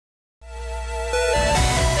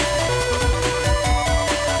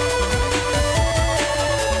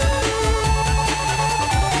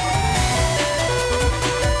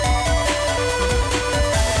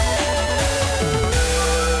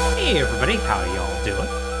How y'all doing?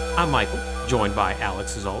 I'm Michael, joined by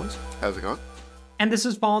Alex as always. How's it going? And this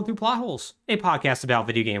is Falling Through Plot Holes, a podcast about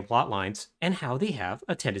video game plot lines and how they have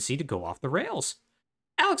a tendency to go off the rails.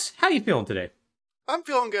 Alex, how you feeling today? I'm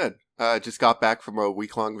feeling good. Just got back from a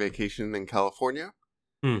week-long vacation in California.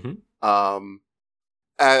 Mm-hmm.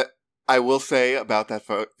 I will say about that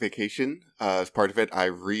vacation, as part of it, I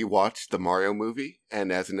rewatched the Mario movie,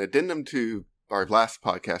 and as an addendum to our last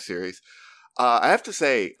podcast series, I have to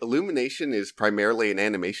say, Illumination is primarily an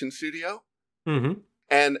animation studio, Mm-hmm.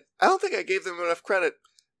 and I don't think I gave them enough credit.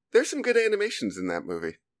 There's some good animations in that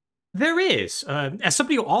movie. There is. As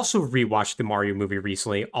somebody who also rewatched the Mario movie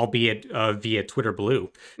recently, albeit via Twitter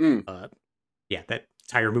Blue, yeah, that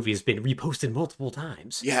entire movie has been reposted multiple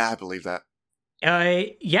times. Yeah, I believe that.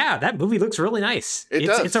 Yeah, that movie looks really nice. It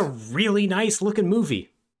does. It's a really nice looking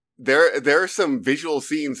movie. There are some visual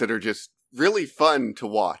scenes that are just really fun to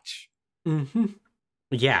watch. Mm-hmm.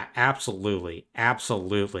 Yeah, absolutely.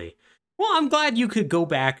 Absolutely. Well, I'm glad you could go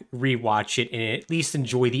back, rewatch it, and at least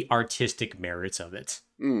enjoy the artistic merits of it.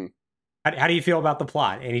 Mm. How do you feel about the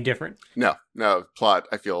plot? Any different? No, plot,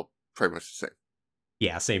 I feel pretty much the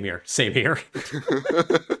Yeah, same here. Same here. same.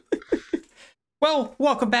 Well,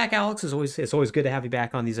 welcome back, Alex. It's always good to have you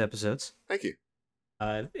back on these episodes. Thank you.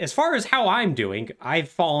 As far as how I'm doing, I've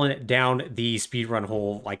fallen down the speedrun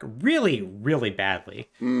hole like really, really badly.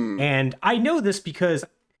 And I know this because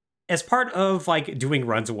as part of like doing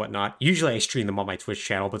runs and whatnot, usually I stream them on my Twitch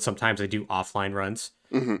channel, but sometimes I do offline runs.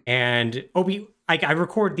 Mm-hmm. And I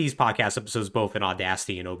record these podcast episodes both in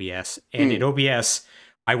Audacity and OBS. And in OBS,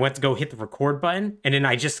 I went to go hit the record button, and then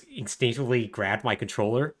I just instinctively grabbed my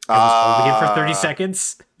controller and was holding it for 30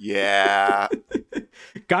 seconds. Yeah.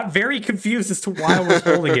 Got very confused as to why I was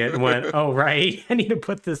holding it and went, oh, right, I need to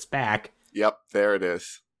put this back. Yep, there it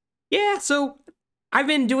is. Yeah, so I've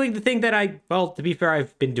been doing the thing that to be fair,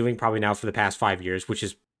 I've been doing probably now for the past 5 years, which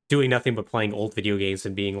is doing nothing but playing old video games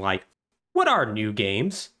and being like, what are new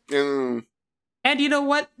games? And you know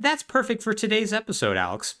what? That's perfect for today's episode,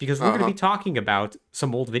 Alex, because we're going to be talking about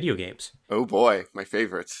some old video games. Oh boy, my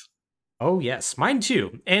favorites. Oh yes, mine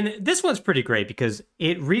too. And this one's pretty great because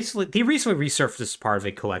they recently resurfaced as part of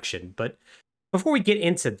a collection. But before we get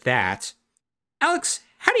into that, Alex,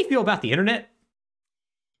 how do you feel about the internet?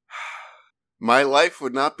 My life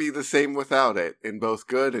would not be the same without it, in both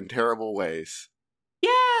good and terrible ways.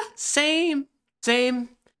 Yeah, same.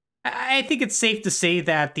 I think it's safe to say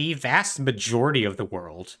that the vast majority of the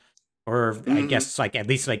world, or I guess like at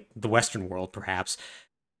least like the Western world perhaps,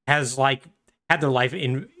 has like had their life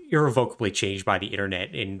irrevocably changed by the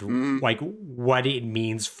internet and like what it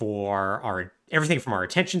means for our everything from our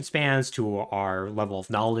attention spans to our level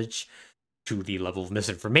of knowledge to the level of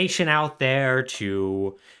misinformation out there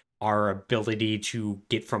to our ability to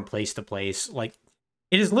get from place to place. Like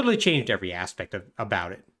it has literally changed every aspect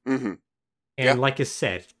about it. Mm-hmm. And like I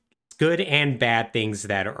said, good and bad things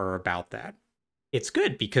that are about that. It's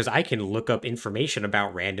good because I can look up information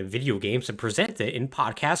about random video games and present it in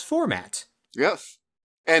podcast format. Yes.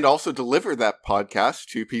 And also deliver that podcast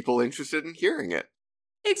to people interested in hearing it.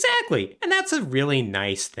 Exactly. And that's a really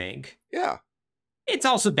nice thing. Yeah. It's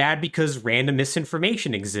also bad because random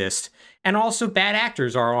misinformation exists. And also bad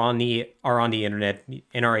actors are on the internet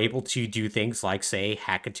and are able to do things like, say,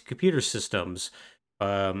 hack into computer systems,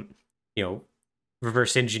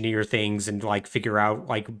 reverse engineer things and like figure out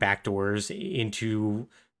like backdoors into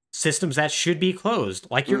systems that should be closed,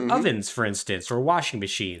 like your ovens, for instance, or washing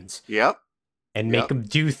machines. Yep. And make them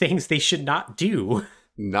do things they should not do.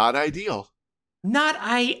 Not ideal. Not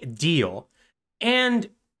ideal. And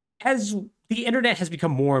as the internet has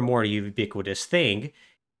become more and more a ubiquitous thing,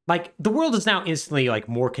 like the world is now instantly like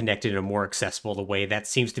more connected and more accessible in a way that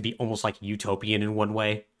seems to be almost like utopian in one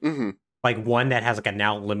way. Mm-hmm. Like one that has like a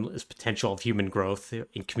now limitless potential of human growth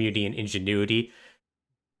in community and ingenuity.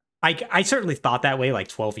 I certainly thought that way like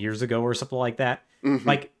 12 years ago or something like that. Mm-hmm.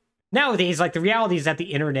 Like nowadays, like the reality is that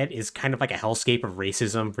the internet is kind of like a hellscape of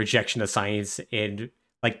racism, rejection of science, and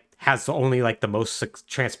like has only like the most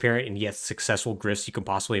transparent and yet successful grifts you can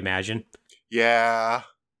possibly imagine. Yeah.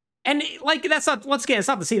 And like that's not, once again, it's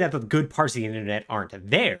not to say that the good parts of the internet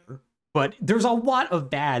aren't there, but there's a lot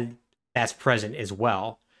of bad that's present as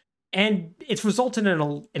well. And it's resulted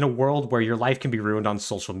in a world where your life can be ruined on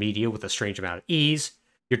social media with a strange amount of ease.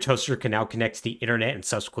 Your toaster can now connect to the internet and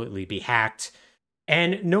subsequently be hacked.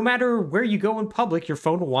 And no matter where you go in public, your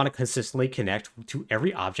phone will want to consistently connect to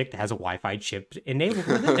every object that has a Wi-Fi chip enabled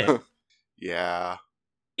within it. Yeah.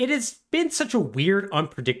 It has been such a weird,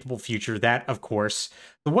 unpredictable future that, of course,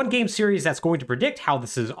 the one game series that's going to predict how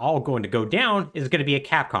this is all going to go down is going to be a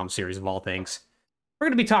Capcom series of all things. We're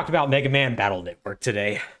going to be talking about Mega Man Battle Network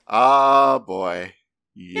today. Ah, boy.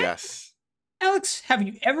 Yes. Alex, have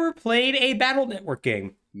you ever played a Battle Network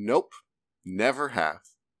game? Nope. Never have.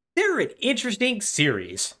 They're an interesting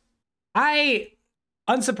series.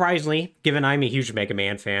 Unsurprisingly, given I'm a huge Mega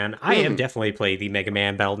Man fan, I have definitely played the Mega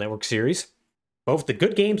Man Battle Network series. Both the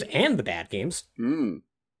good games and the bad games. And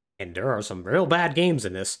there are some real bad games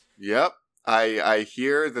in this. Yep. I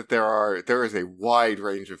hear that there is a wide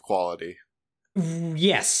range of quality.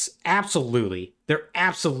 Yes, absolutely. There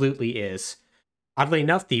absolutely is. Oddly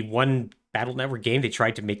enough, the one Battle Network game they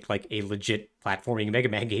tried to make like a legit platforming Mega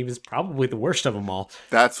Man game is probably the worst of them all.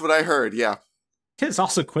 That's what I heard, yeah. It's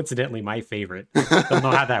also coincidentally my favorite. Don't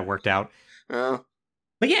know how that worked out. But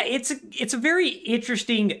yeah, it's a very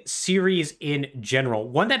interesting series in general.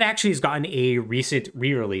 One that actually has gotten a recent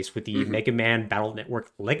re-release with the Mega Man Battle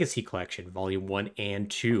Network Legacy Collection, Volume 1 and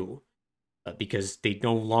 2. Because they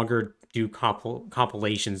no longer do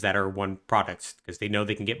compilations that are one product, because they know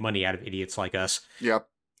they can get money out of idiots like us. Yep,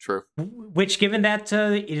 true. Which, given that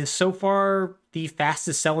it is so far the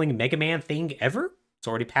fastest selling Mega Man thing ever, it's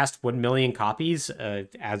already passed 1 million copies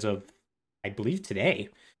as of, I believe, today,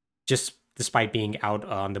 just despite being out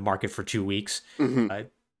on the market for 2 weeks.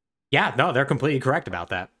 Yeah, no, they're completely correct about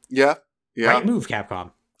that. Yeah. Right move,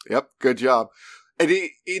 Capcom. Yep, good job. And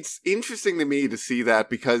it's interesting to me to see that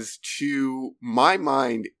because, to my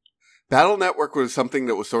mind, Battle Network was something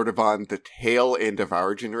that was sort of on the tail end of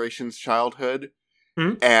our generation's childhood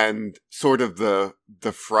and sort of the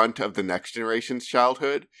front of the next generation's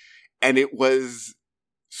childhood. And it was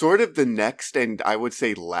sort of the next and I would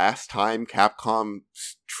say last time Capcom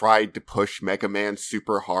tried to push Mega Man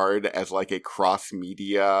super hard as like a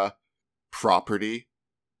cross-media property.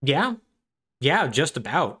 Yeah, just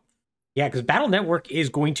about. Yeah, because Battle Network is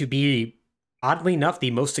going to be, oddly enough,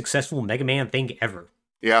 the most successful Mega Man thing ever.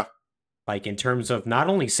 Yeah. Like, in terms of not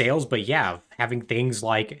only sales, but yeah, having things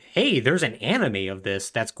like, hey, there's an anime of this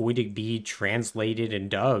that's going to be translated and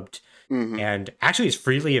dubbed. And actually is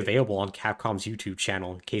freely available on Capcom's YouTube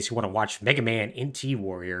channel in case you want to watch Mega Man NT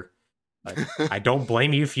Warrior. I don't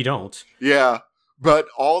blame you if you don't. Yeah, but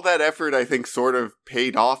all that effort, I think, sort of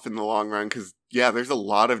paid off in the long run because, yeah, there's a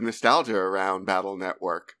lot of nostalgia around Battle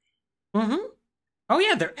Network. Oh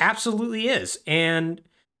yeah, there absolutely is. And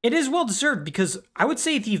it is well deserved because I would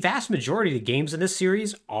say the vast majority of the games in this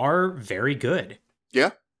series are very good.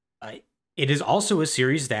 Yeah. It is also a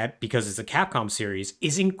series that, because it's a Capcom series,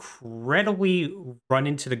 is incredibly run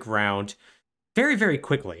into the ground very, very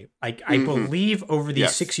quickly. Like, I believe over the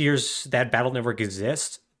 6 years that Battle Network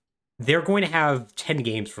exists, they're going to have 10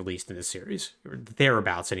 games released in this series. Or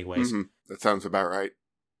thereabouts, anyways. That sounds about right.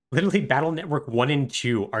 Literally, Battle Network 1 and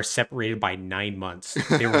 2 are separated by 9 months.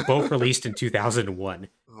 They were both released in 2001.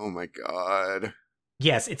 Oh my god.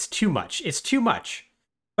 Yes, it's too much. It's too much.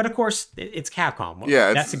 But of course, it's Capcom.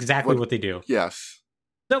 Yeah, that's exactly what they do. Yes.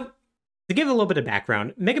 So, to give a little bit of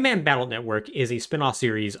background, Mega Man Battle Network is a spin-off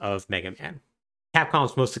series of Mega Man.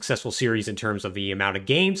 Capcom's most successful series in terms of the amount of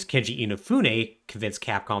games Kenji Inafune convinced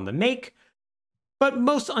Capcom to make, but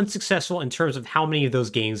most unsuccessful in terms of how many of those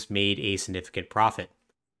games made a significant profit.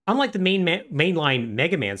 Unlike the mainline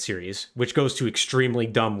Mega Man series, which goes to extremely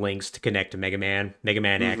dumb lengths to connect to Mega Man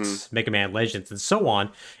X, Mega Man Legends, and so on,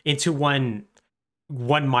 into one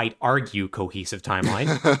might argue cohesive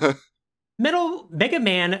timeline, Mega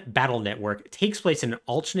Man Battle Network takes place in an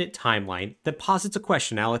alternate timeline that posits a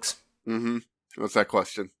question, Alex. What's that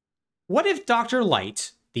question? What if Dr.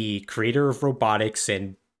 Light, the creator of robotics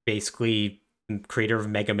and basically creator of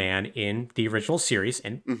Mega Man in the original series,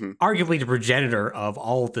 and arguably the progenitor of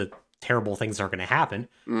all the terrible things that are going to happen,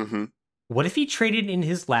 what if he traded in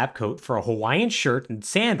his lab coat for a Hawaiian shirt and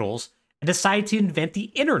sandals and decided to invent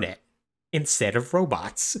the internet instead of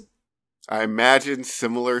robots? I imagine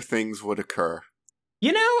similar things would occur.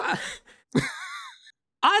 You know,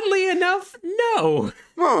 oddly enough, no.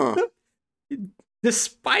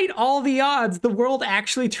 Despite all the odds, the world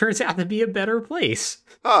actually turns out to be a better place.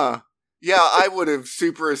 Yeah, I would have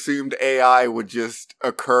super assumed AI would just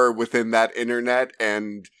occur within that internet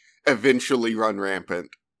and eventually run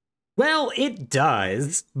rampant. Well, it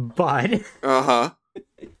does, but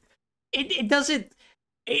it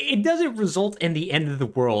doesn't result in the end of the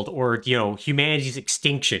world or, humanity's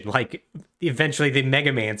extinction like eventually the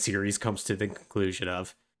Mega Man series comes to the conclusion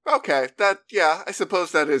of. Okay, I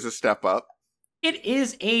suppose that is a step up. It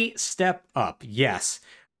is a step up, yes.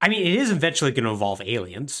 I mean, it is eventually going to involve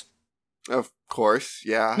aliens. Of course,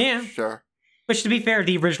 yeah, sure. Which, to be fair,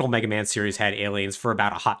 the original Mega Man series had aliens for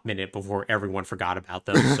about a hot minute before everyone forgot about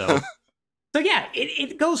them, so... So yeah,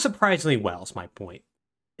 it goes surprisingly well, is my point.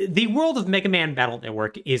 The world of Mega Man Battle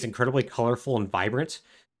Network is incredibly colorful and vibrant,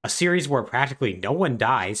 a series where practically no one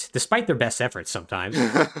dies, despite their best efforts sometimes.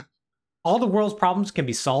 All the world's problems can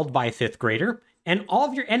be solved by a fifth grader, and all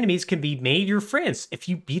of your enemies can be made your friends if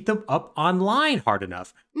you beat them up online hard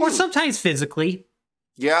enough, or sometimes physically.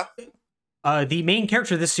 Yeah. The main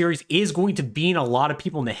character of this series is going to beat a lot of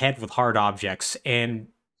people in the head with hard objects, and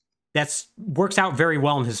that works out very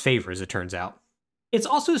well in his favor, as it turns out. It's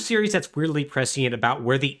also a series that's weirdly prescient about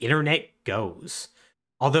where the internet goes.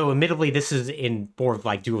 Although, admittedly, this is in more of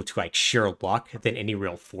like due to like sheer luck than any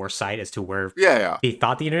real foresight as to where they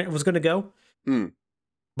thought the internet was going to go.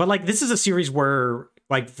 But like, this is a series where,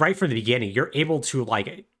 like, right from the beginning, you're able to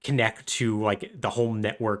like connect to like the home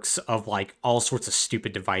networks of like all sorts of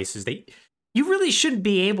stupid devices that you really shouldn't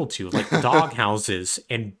be able to, like dog houses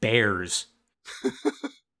and bears.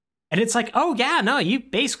 And it's like, oh yeah, no, you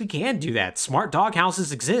basically can do that. Smart dog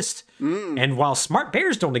houses exist. And while smart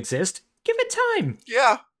bears don't exist, give it time.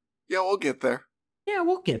 Yeah, we'll get there. Yeah,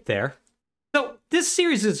 we'll get there. So this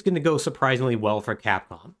series is going to go surprisingly well for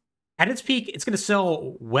Capcom. At its peak, it's going to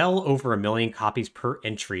sell well over 1 million copies per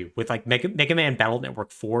entry, with like Mega Man Battle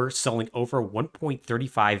Network 4 selling over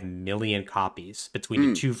 1.35 million copies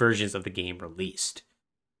between the two versions of the game released.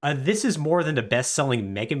 This is more than the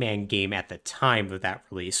best-selling Mega Man game at the time of that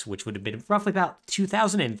release, which would have been roughly about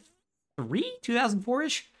 2003,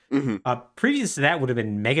 2004-ish. Previous to that would have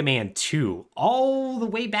been Mega Man 2, all the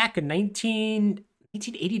way back in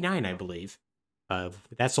 1989, I believe.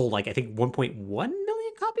 That sold, like, I think 1.1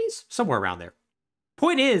 million copies? Somewhere around there.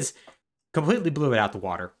 Point is, completely blew it out the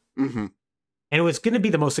water. And it was going to be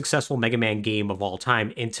the most successful Mega Man game of all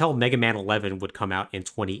time until Mega Man 11 would come out in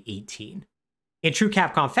 2018. In true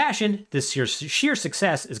Capcom fashion, this sheer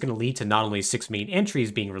success is going to lead to not only 6 main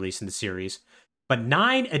entries being released in the series, but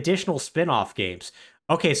 9 additional spin-off games.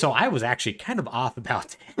 Okay, so I was actually kind of off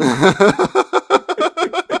about that.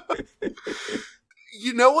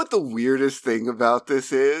 You know what the weirdest thing about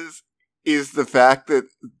this is? Is the fact that...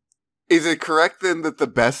 Is it correct then that the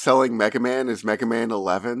best-selling Mega Man is Mega Man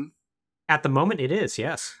 11? At the moment, it is,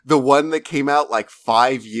 yes. The one that came out like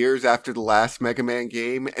 5 years after the last Mega Man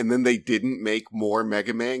game, and then they didn't make more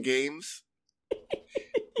Mega Man games?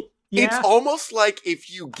 Yeah. It's almost like if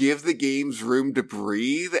you give the games room to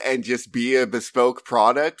breathe and just be a bespoke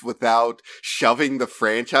product without shoving the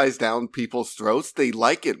franchise down people's throats, they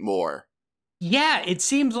like it more. Yeah, it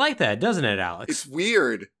seems like that, doesn't it, Alex? It's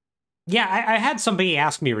weird. Yeah, I had somebody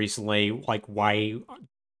ask me recently, like, why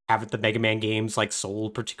haven't the Mega Man games, like,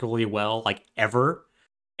 sold particularly well, like, ever?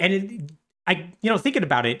 And thinking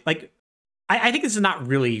about it, like, I think this is not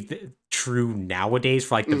really true nowadays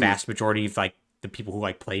for, like, the vast majority of, like, the people who,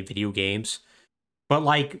 like, play video games. But,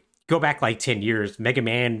 like, go back, like, 10 years, Mega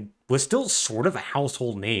Man was still sort of a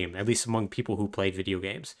household name, at least among people who played video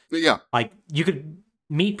games. Yeah. Like, you could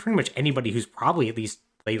meet pretty much anybody who's probably at least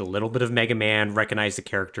played a little bit of Mega Man, recognize the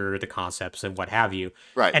character, the concepts, and what have you.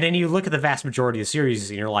 Right. And then you look at the vast majority of the series,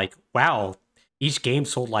 and you're like, wow, each game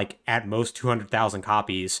sold, like, at most 200,000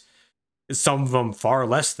 copies. Some of them far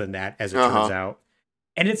less than that, as it turns out.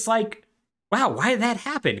 And it's like, wow, why did that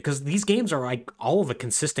happen? Because these games are, like, all of a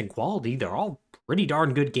consistent quality. They're all pretty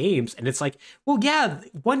darn good games. And it's like, well, yeah,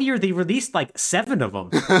 one year they released, like, 7 of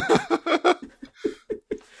them.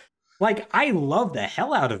 Like, I love the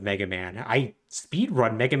hell out of Mega Man. I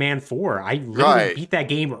speedrun Mega Man 4. I literally beat that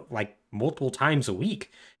game, like, multiple times a week.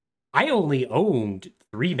 I only owned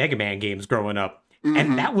 3 Mega Man games growing up,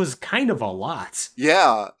 and that was kind of a lot.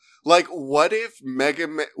 Yeah. Like, what if Mega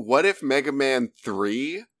Man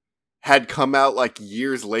 3 had come out, like,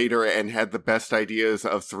 years later and had the best ideas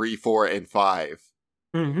of 3, 4, and 5?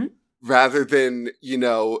 Rather than,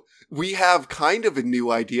 we have kind of a new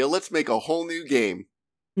idea, let's make a whole new game.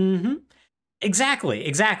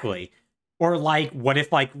 Exactly. Or, like, what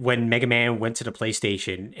if, like, when Mega Man went to the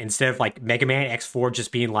PlayStation, instead of, like, Mega Man X4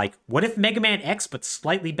 just being like, what if Mega Man X but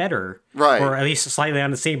slightly better? Right. Or at least slightly on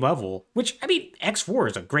the same level? Which, I mean, X4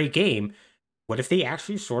 is a great game. What if they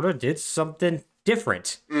actually sort of did something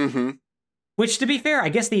different? Which, to be fair, I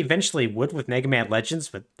guess they eventually would with Mega Man Legends,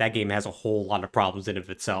 but that game has a whole lot of problems in of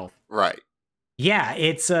itself. Right. Yeah,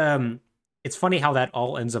 it's funny how that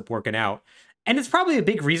all ends up working out. And it's probably a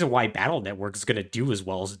big reason why Battle Network is going to do as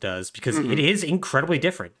well as it does, because it is incredibly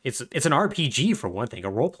different. It's an RPG, for one thing,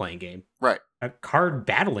 a role-playing game. Right. A card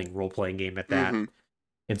battling role-playing game at that.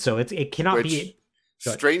 And so it cannot be...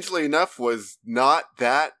 strangely enough, was not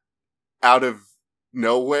that out of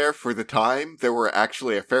nowhere for the time. There were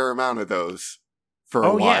actually a fair amount of those for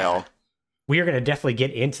a while. Yeah. We are going to definitely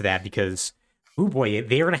get into that because, oh boy,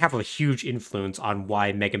 they are going to have a huge influence on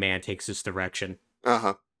why Mega Man takes this direction.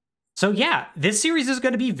 So yeah, this series is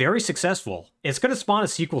going to be very successful. It's going to spawn a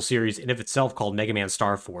sequel series in of itself called Mega Man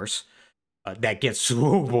Star Force. That gets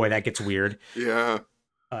oh boy, that gets weird. Yeah.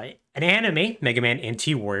 An anime, Mega Man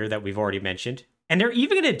NT Warrior, that we've already mentioned. And they're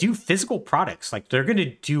even going to do physical products. Like, they're going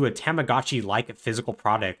to do a Tamagotchi-like physical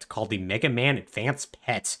product called the Mega Man Advanced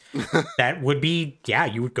Pet. That would be, yeah,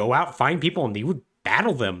 you would go out, find people, and you would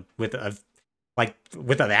battle them with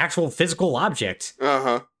an actual physical object.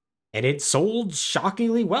 Uh-huh. And it sold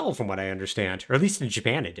shockingly well, from what I understand. Or at least in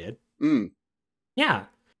Japan it did. Yeah.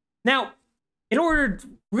 Now, we're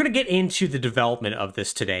going to get into the development of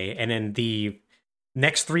this today, and then the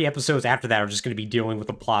next 3 episodes after that are just going to be dealing with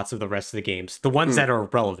the plots of the rest of the games. The ones that are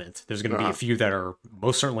relevant. There's going to be a few that are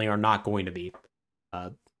most certainly are not going to be.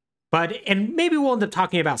 And maybe we'll end up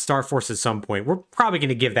talking about Star Force at some point. We're probably going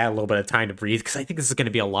to give that a little bit of time to breathe, because I think this is going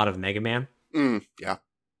to be a lot of Mega Man. Yeah.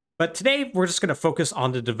 But today, we're just going to focus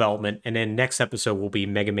on the development, and then next episode will be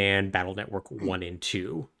Mega Man Battle Network 1 and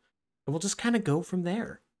 2. And we'll just kind of go from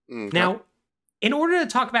there. Now, in order to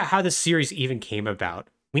talk about how this series even came about,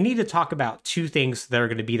 we need to talk about 2 things that are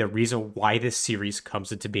going to be the reason why this series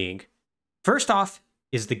comes into being. First off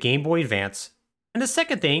is the Game Boy Advance, and the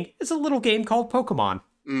second thing is a little game called Pokemon.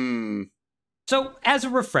 So, as a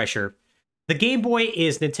refresher, the Game Boy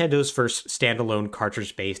is Nintendo's first standalone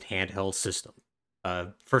cartridge-based handheld system,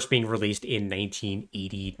 first being released in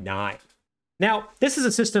 1989. Now, this is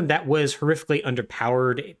a system that was horrifically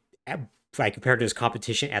underpowered compared to its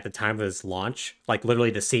competition at the time of its launch, like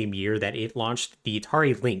literally the same year that it launched. The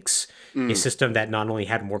Atari Lynx, a system that not only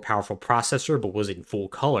had a more powerful processor but was in full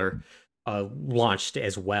color, launched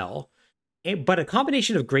as well. But a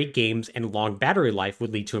combination of great games and long battery life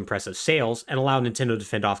would lead to impressive sales and allow Nintendo to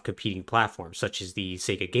fend off competing platforms such as the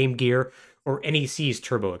Sega Game Gear or NEC's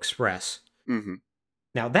Turbo Express.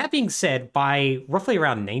 Now, that being said, by roughly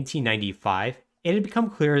around 1995, it had become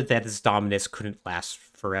clear that its dominance couldn't last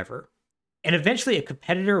forever. And eventually a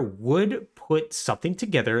competitor would put something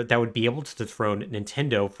together that would be able to dethrone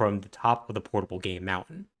Nintendo from the top of the portable game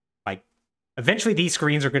mountain. Like, eventually these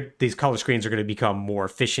color screens are going to become more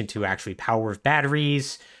efficient to actually power with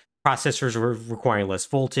batteries. Processors are requiring less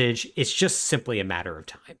voltage. It's just simply a matter of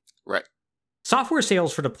time. Right. Software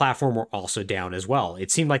sales for the platform were also down as well. It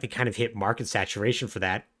seemed like they kind of hit market saturation for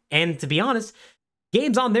that. And to be honest,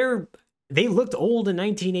 games on there, they looked old in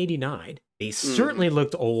 1989. They certainly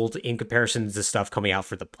looked old in comparison to stuff coming out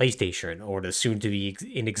for the PlayStation or the soon-to-be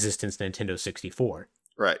in existence Nintendo 64.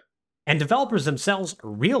 Right. And developers themselves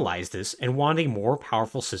realized this and wanted a more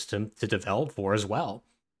powerful system to develop for as well.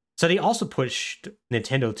 So they also pushed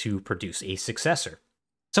Nintendo to produce a successor.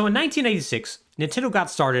 So in 1986, Nintendo got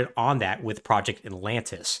started on that with Project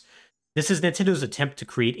Atlantis. This is Nintendo's attempt to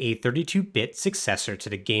create a 32-bit successor to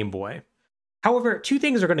the Game Boy. However, 2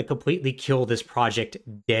 things are going to completely kill this project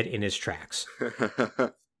dead in its tracks.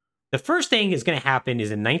 The first thing is going to happen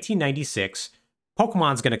is in 1996,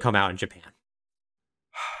 Pokemon's going to come out in Japan.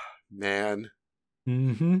 Man.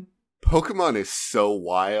 Pokemon is so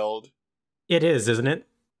wild. It is, isn't it?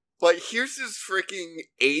 Like, here's this freaking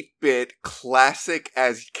 8-bit classic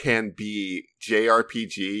as can be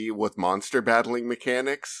JRPG with monster battling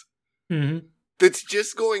mechanics. That's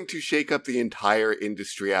just going to shake up the entire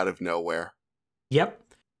industry out of nowhere. Yep.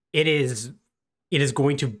 It is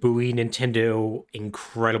going to buoy Nintendo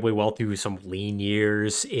incredibly well through some lean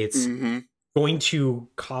years. It's going to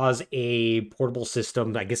cause a portable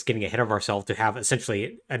system, I guess getting ahead of ourselves, to have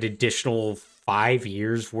essentially an additional 5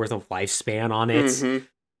 years worth of lifespan on it.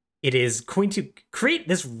 It is going to create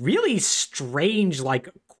this really strange, like,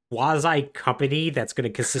 quasi company that's going to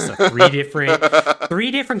consist of 3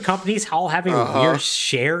 different companies all having a weird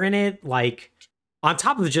share in it. Like, on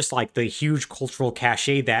top of just like the huge cultural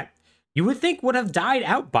cachet that you would think would have died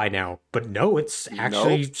out by now. But no, it's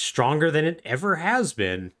actually stronger than it ever has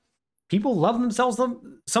been. People love themselves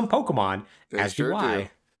some Pokemon, as do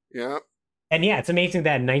I. Yeah. And yeah, it's amazing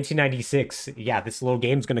that in 1996, this little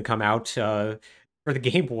game's going to come out for the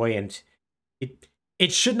Game Boy, and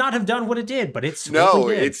it should not have done what it did, but it's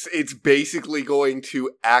it's basically going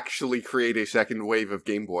to actually create a second wave of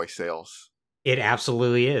Game Boy sales. It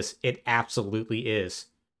absolutely is. It absolutely is.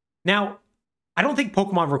 Now, I don't think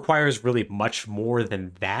Pokemon requires really much more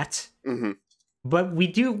than that. But we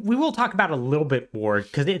will talk about it a little bit more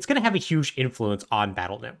because it's going to have a huge influence on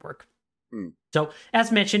Battle Network. So,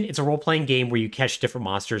 as mentioned, it's a role-playing game where you catch different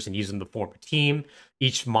monsters and use them to form a team.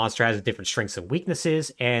 Each monster has different strengths and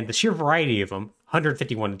weaknesses, and the sheer variety of them,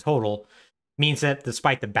 151 in total, means that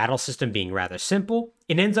despite the battle system being rather simple,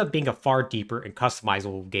 it ends up being a far deeper and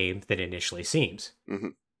customizable game than it initially seems.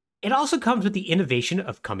 It also comes with the innovation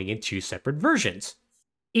of coming in 2 separate versions.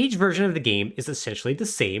 Each version of the game is essentially the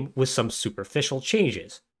same with some superficial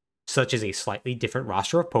changes, such as a slightly different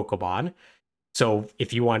roster of Pokemon. So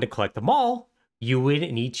if you wanted to collect them all, you would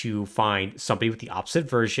need to find somebody with the opposite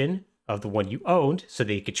version of the one you owned so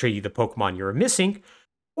they could trade you the Pokemon you were missing,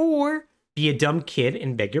 or be a dumb kid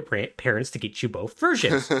and beg your parents to get you both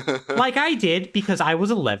versions. Like I did because I was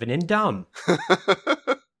 11 and dumb.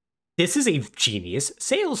 This is a genius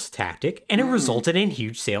sales tactic, and it resulted in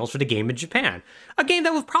huge sales for the game in Japan. A game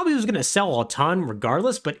that was going to sell a ton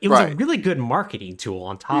regardless, but it was a really good marketing tool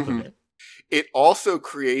on top of it. It also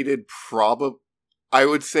created I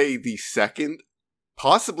would say the second,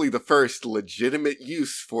 possibly the first legitimate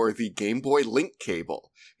use for the Game Boy Link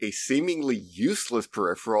cable, a seemingly useless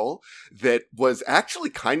peripheral that was actually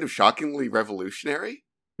kind of shockingly revolutionary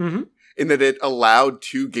in that it allowed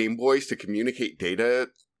two Game Boys to communicate data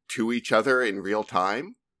to each other in real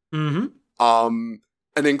time. An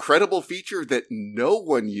incredible feature that no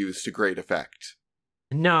one used to great effect.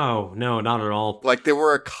 No, not at all. Like, there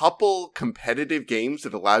were a couple competitive games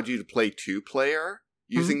that allowed you to play two-player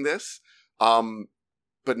using this,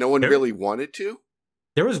 but no one really wanted to.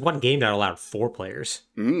 There was one game that allowed 4 players.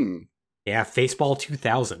 Yeah, Faceball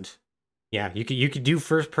 2000. Yeah, you could do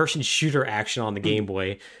first-person shooter action on the Game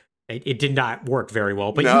Boy. It did not work very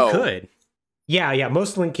well, but you could. Yeah,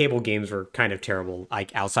 most Link Cable games were kind of terrible,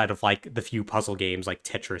 like outside of like the few puzzle games like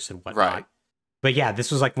Tetris and whatnot. Right. But yeah, this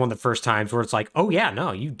was like one of the first times where it's like, oh yeah,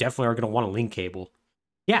 no, you definitely are going to want a Link Cable.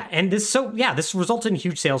 Yeah, and this resulted in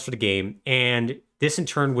huge sales for the game, and this in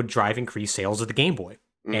turn would drive increased sales of the Game Boy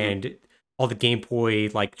and all the Game Boy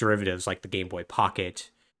like derivatives, like the Game Boy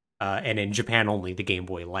Pocket, and in Japan only the Game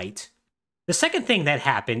Boy Light. The second thing that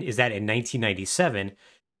happened is that in 1997,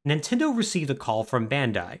 Nintendo received a call from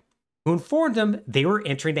Bandai, who informed them they were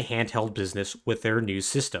entering the handheld business with their new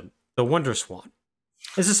system, the WonderSwan.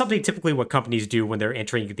 This is something typically what companies do when they're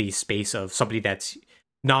entering the space of somebody that's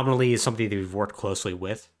nominally is somebody they've worked closely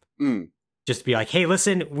with. Just to be like, hey,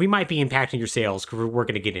 listen, we might be impacting your sales because we're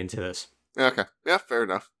going to get into this. Okay. Yeah, fair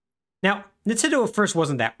enough. Now, Nintendo at first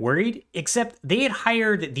wasn't that worried, except they had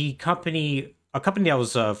hired a company that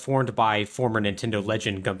was formed by former Nintendo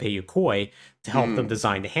legend Gunpei Yokoi to help them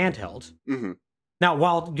design the handheld. Now,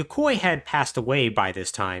 while Yokoi had passed away by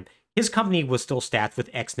this time, his company was still staffed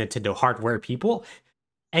with ex-Nintendo hardware people,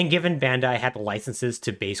 and given Bandai had the licenses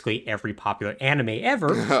to basically every popular anime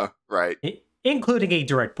ever, right, including a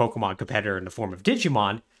direct Pokemon competitor in the form of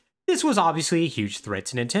Digimon, this was obviously a huge threat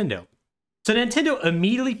to Nintendo. So Nintendo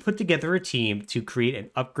immediately put together a team to create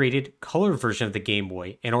an upgraded color version of the Game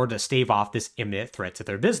Boy in order to stave off this imminent threat to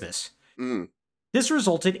their business. This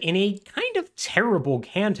resulted in a kind of terrible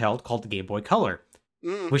handheld called the Game Boy Color,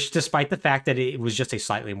 which, despite the fact that it was just a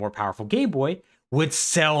slightly more powerful Game Boy, would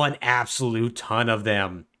sell an absolute ton of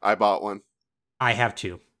them. I bought one. I have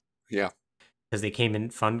 2. Yeah. Because they came in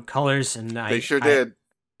fun colors, and they sure did.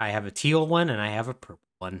 I have a teal one, and I have a purple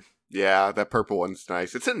one. Yeah, that purple one's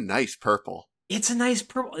nice. It's a nice purple. It's a nice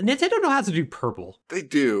purple. Nintendo know how to do purple. They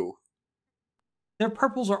do. Their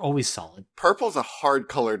purples are always solid. Purple's a hard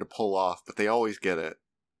color to pull off, but they always get it.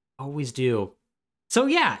 Always do. So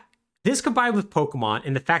yeah, this combined with Pokemon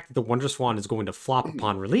and the fact that the WonderSwan is going to flop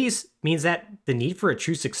upon release means that the need for a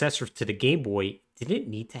true successor to the Game Boy didn't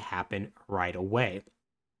need to happen right away.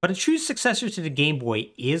 But a true successor to the Game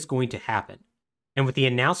Boy is going to happen. And with the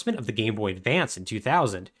announcement of the Game Boy Advance in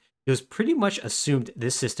 2000, it was pretty much assumed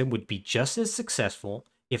this system would be just as successful,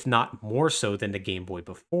 if not more so, than the Game Boy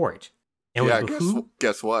before it. And yeah,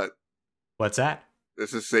 guess what? What's that?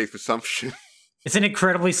 This is a safe assumption. It's an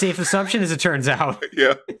incredibly safe assumption, as it turns out.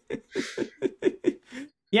 Yeah.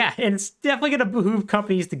 Yeah, and it's definitely going to behoove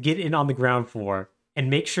companies to get in on the ground floor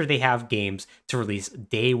and make sure they have games to release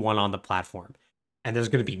day one on the platform. And there's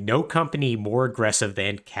going to be no company more aggressive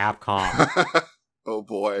than Capcom. Oh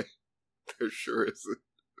boy. There sure isn't.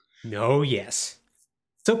 No, yes.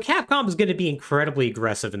 So Capcom is going to be incredibly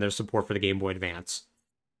aggressive in their support for the Game Boy Advance.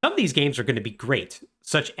 Some of these games are going to be great,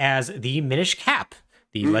 such as the Minish Cap,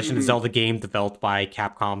 the Legend of Zelda game developed by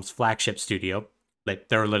Capcom's flagship studio. Like,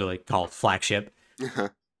 they're literally called Flagship.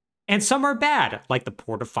 And some are bad, like the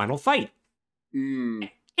port of Final Fight. And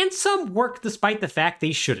some work despite the fact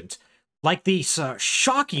they shouldn't, like the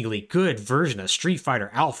shockingly good version of Street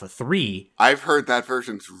Fighter Alpha 3. I've heard that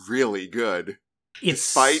version's really good.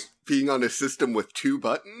 Despite being on a system with 2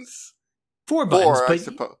 buttons? 4 buttons, I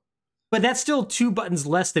suppose. But that's still 2 buttons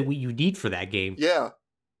less than what you need for that game. Yeah.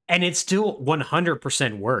 And it still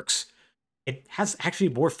 100% works. It has actually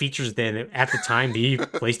more features than, at the time, the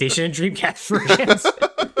PlayStation and Dreamcast versions.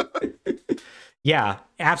 Yeah,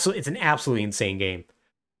 absolutely. It's an absolutely insane game.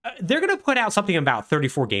 They're going to put out something about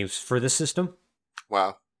 34 games for this system.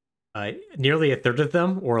 Wow. Nearly a third of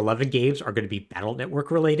them, or 11 games, are going to be Battle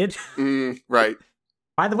Network related. Right.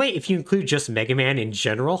 By the way, if you include just Mega Man in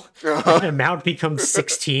general, that amount becomes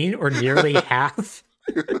 16, or nearly half.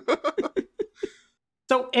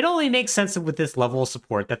 So it only makes sense with this level of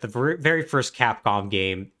support that the very first Capcom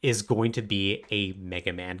game is going to be a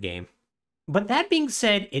Mega Man game. But that being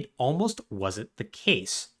said, it almost wasn't the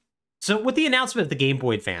case. So with the announcement of the Game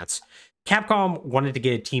Boy Advance, Capcom wanted to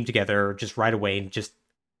get a team together just right away and just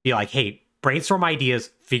be like, hey, brainstorm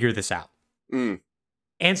ideas, figure this out. And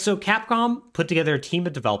so Capcom put together a team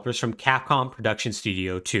of developers from Capcom Production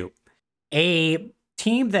Studio 2, a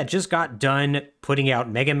team that just got done putting out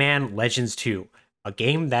Mega Man Legends 2, a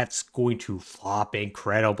game that's going to flop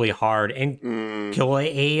incredibly hard and kill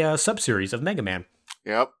a sub-series of Mega Man.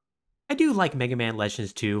 Yep. I do like Mega Man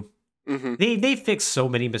Legends 2. They fixed so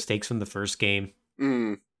many mistakes from the first game.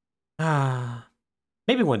 Maybe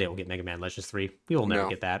one day we'll get Mega Man Legends 3. We will never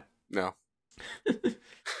get that. No.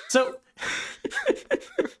 So,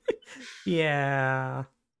 yeah.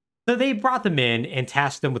 So they brought them in and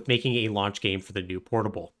tasked them with making a launch game for the new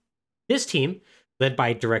portable. This team, led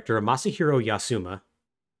by director Masahiro Yasuma,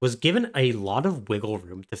 was given a lot of wiggle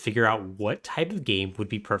room to figure out what type of game would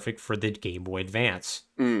be perfect for the Game Boy Advance.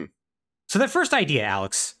 So their first idea,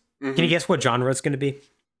 Alex, can you guess what genre it's going to be?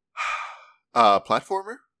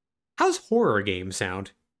 Platformer? How's horror game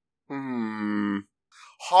sound? Hard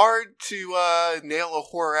to nail a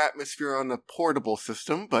horror atmosphere on a portable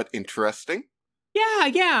system, but interesting.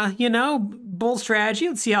 Yeah, bold strategy.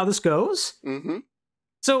 Let's see how this goes.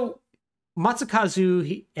 So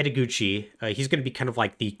Matsukazu Edoguchi, he's going to be kind of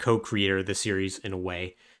like the co-creator of the series in a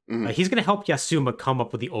way. He's going to help Yasuma come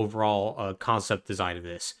up with the overall concept design of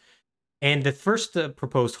this. And the first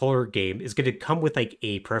proposed horror game is going to come with like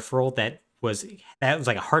a peripheral that was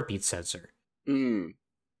like a heartbeat sensor. And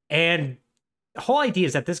the whole idea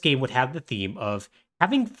is that this game would have the theme of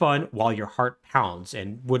having fun while your heart pounds,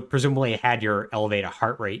 and would presumably had your elevated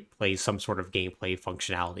heart rate play some sort of gameplay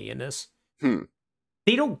functionality in this.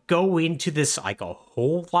 They don't go into this like a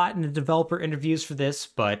whole lot in the developer interviews for this,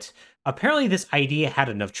 but apparently this idea had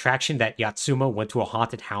enough traction that Yatsuma went to a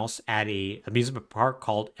haunted house at a amusement park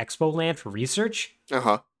called Expo Land for research.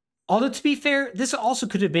 Although, to be fair, this also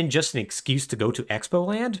could have been just an excuse to go to Expo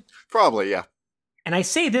Land. Probably, yeah. And I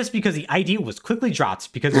say this because the idea was quickly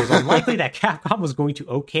dropped because it was unlikely that Capcom was going to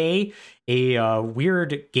okay a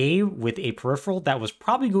weird game with a peripheral that was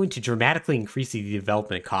probably going to dramatically increase the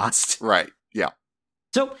development cost. Right, yeah.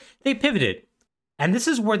 So they pivoted. And this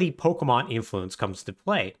is where the Pokemon influence comes into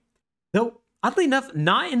play. Though, oddly enough,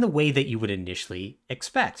 not in the way that you would initially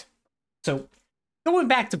expect. So, going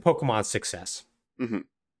back to Pokemon's success.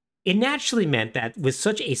 It naturally meant that with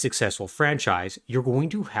such a successful franchise, you're going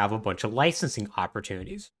to have a bunch of licensing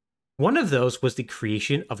opportunities. One of those was the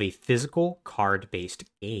creation of a physical card-based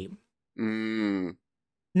game.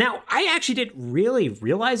 Now, I actually didn't really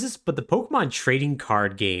realize this, but the Pokemon trading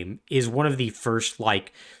card game is one of the first,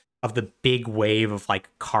 of the big wave of,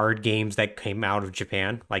 card games that came out of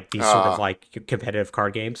Japan. These sort of, competitive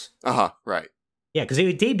card games. Right. Yeah, because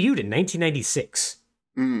it debuted in 1996.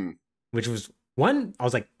 Which was... one, I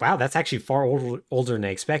was like, wow, that's actually far older than I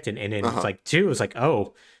expected. And then it's like, two, it was like,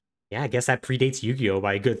 oh, yeah, I guess that predates Yu-Gi-Oh!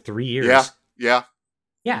 By a good 3 years. Yeah.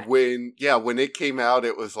 When it came out,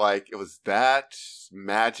 it was that,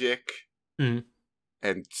 Magic, and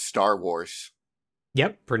Star Wars.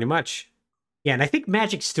 Yep, pretty much. Yeah, and I think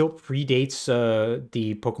Magic still predates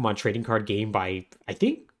the Pokemon trading card game by, I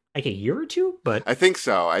think, a year or two, but... I think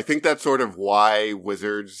so. I think that's sort of why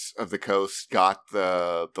Wizards of the Coast got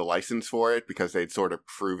the license for it, because they'd sort of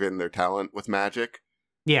proven their talent with Magic.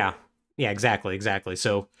 Yeah, exactly.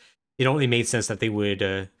 So it only made sense that they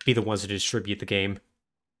would be the ones to distribute the game.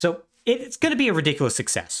 So it's going to be a ridiculous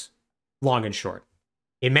success, long and short.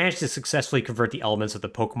 It managed to successfully convert the elements of the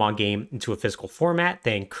Pokemon game into a physical format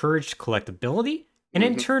that encouraged collectability, and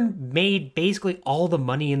in turn made basically all the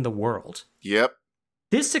money in the world. Yep.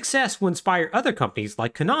 This success will inspire other companies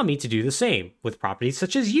like Konami to do the same, with properties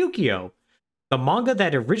such as Yu-Gi-Oh!, the manga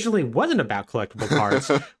that originally wasn't about collectible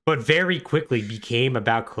cards, but very quickly became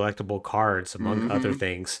about collectible cards, among other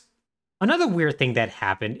things. Another weird thing that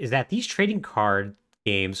happened is that these trading card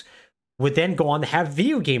games would then go on to have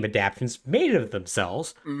video game adaptations made of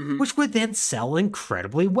themselves, which would then sell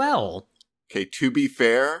incredibly well. Okay, to be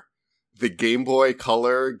fair, the Game Boy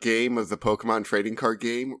Color game of the Pokemon trading card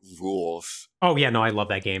game rules. Oh, yeah, no, I love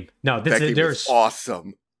that game. No, there's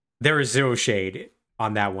awesome. There is zero shade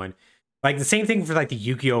on that one. The same thing for, the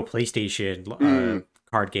Yu-Gi-Oh! PlayStation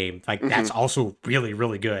card game. That's also really,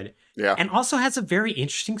 really good. Yeah. And also has a very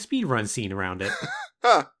interesting speedrun scene around it.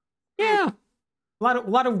 Huh. Yeah. A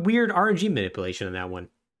lot of weird RNG manipulation in that one.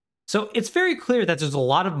 So it's very clear that there's a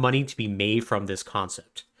lot of money to be made from this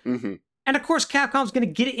concept. Mm-hmm. And of course, Capcom's going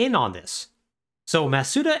to get in on this. So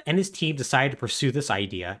Masuda and his team decided to pursue this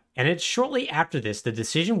idea, and it's shortly after this the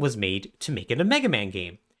decision was made to make it a Mega Man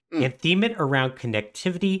game and theme it around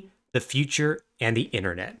connectivity, the future, and the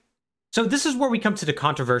internet. So this is where we come to the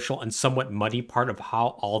controversial and somewhat muddy part of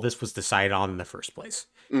how all this was decided on in the first place.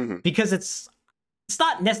 Mm-hmm. Because it's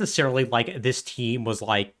not necessarily like this team was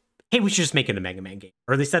like, hey, we should just make it a Mega Man game.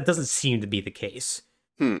 Or at least that doesn't seem to be the case.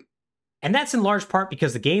 And that's in large part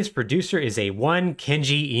because the game's producer is a one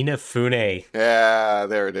Kenji Inafune. Yeah,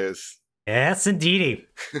 there it is. Yes, indeedy.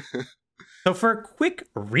 So for a quick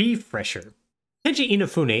refresher, Kenji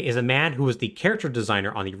Inafune is a man who was the character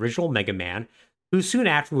designer on the original Mega Man, who soon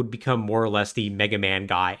after would become more or less the Mega Man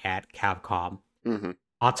guy at Capcom. Mm-hmm.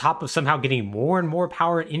 On top of somehow getting more and more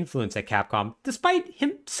power and influence at Capcom, despite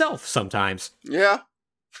himself sometimes. Yeah.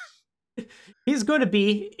 He's going to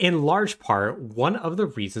be, in large part, one of the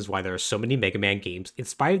reasons why there are so many Mega Man games in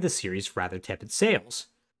spite of the series' rather tepid sales.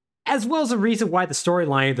 As well as the reason why the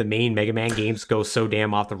storyline of the main Mega Man games goes so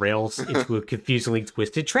damn off the rails into a confusingly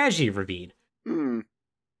twisted tragedy ravine.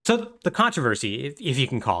 So the controversy, if you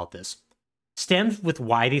can call it this, stems with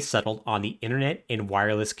why they settled on the internet and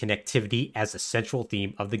wireless connectivity as a central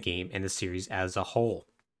theme of the game and the series as a whole.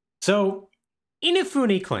 So,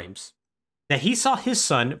 Inafune claims that he saw his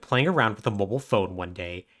son playing around with a mobile phone one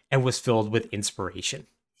day and was filled with inspiration.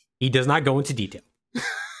 He does not go into detail.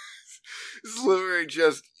 It's literally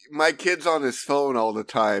just, my kid's on his phone all the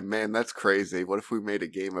time. Man, that's crazy. What if we made a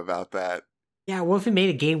game about that? Yeah, what if we made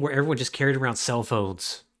a game where everyone just carried around cell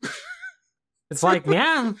phones? It's like,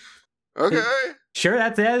 yeah. Okay. Sure,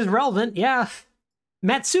 that is relevant, yeah.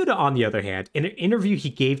 Matsuda, on the other hand, in an interview he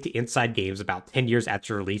gave to Inside Games about 10 years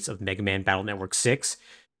after the release of Mega Man Battle Network 6,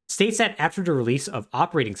 states that after the release of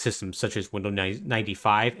operating systems such as Windows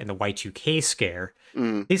 95 and the Y2K scare,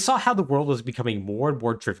 they saw how the world was becoming more and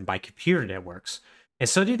more driven by computer networks, and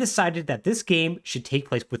so they decided that this game should take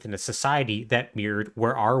place within a society that mirrored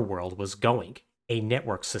where our world was going, a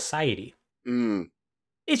network society.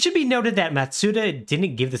 It should be noted that Matsuda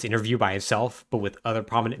didn't give this interview by himself, but with other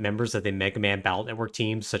prominent members of the Mega Man Battle Network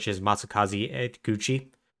team, such as Matsukaze Eguchi.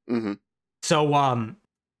 So,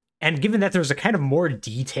 and given that there's a kind of more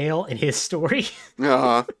detail in his story,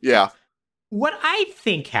 yeah. What I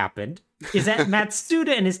think happened is that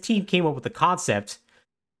Matsuda and his team came up with the concept.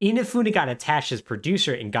 Inafune got attached as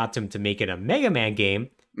producer and got him to make it a Mega Man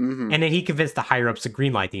game, and then he convinced the higher ups to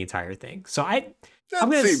greenlight the entire thing. So That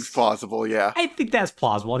seems plausible, yeah. I think that's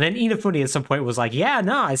plausible. And then Inafune at some point was like, yeah,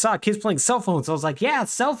 no, I saw kids playing cell phones. So I was like, yeah,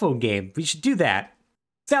 it's a cell phone game. We should do that.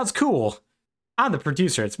 Sounds cool. I'm the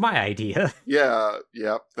producer. It's my idea. Yeah,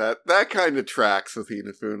 yep. That kind of tracks with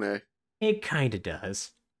Inafune. It kind of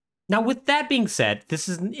does. Now, with that being said, this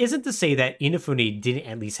isn't to say that Inafune didn't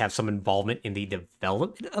at least have some involvement in the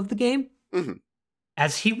development of the game,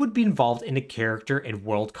 as he would be involved in the character and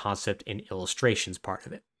world concept and illustrations part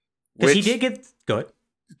of it. Because he did get good.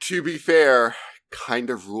 To be fair, kind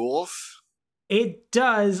of rules. It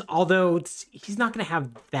does, although he's not going to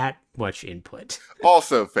have that much input.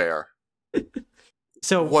 Also fair.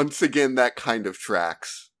 So once again, that kind of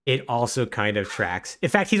tracks. It also kind of tracks. In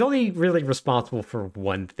fact, he's only really responsible for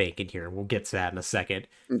one thing in here. We'll get to that in a second.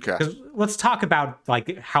 Okay. Let's talk about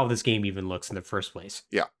like how this game even looks in the first place.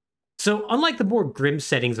 Yeah. So unlike the more grim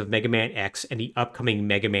settings of Mega Man X and the upcoming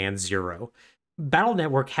Mega Man Zero, Battle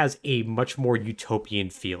Network has a much more utopian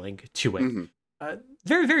feeling to it.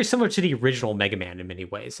 Very, very similar to the original Mega Man in many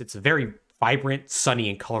ways. It's a very vibrant, sunny,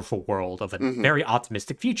 and colorful world of a very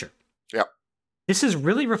optimistic future. Yeah. This is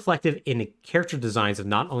really reflective in the character designs of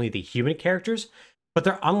not only the human characters, but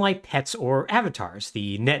their unlike pets or avatars,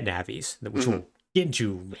 the Net Navis, which we'll get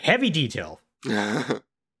into heavy detail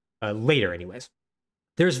later anyways.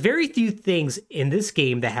 There's very few things in this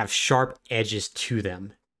game that have sharp edges to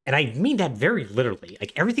them. And I mean that very literally.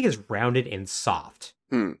 Like, everything is rounded and soft.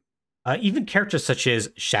 Even characters such as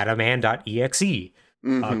Shadowman.exe,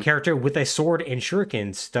 a character with a sword and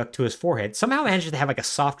shuriken stuck to his forehead, somehow manages to have like a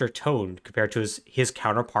softer tone compared to his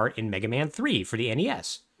counterpart in Mega Man 3 for the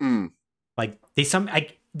NES. Like,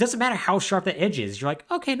 it doesn't matter how sharp the edge is. You're like,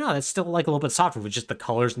 okay, no, that's still like a little bit softer with just the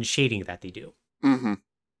colors and shading that they do.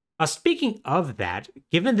 Speaking of that,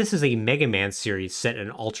 given this is a Mega Man series set in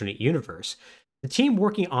an alternate universe, the team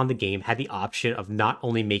working on the game had the option of not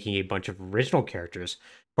only making a bunch of original characters,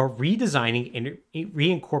 but redesigning and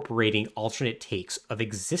reincorporating alternate takes of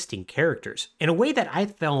existing characters in a way that I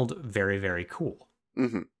found very, very cool.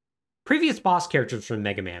 Previous boss characters from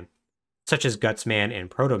Mega Man, such as Gutsman and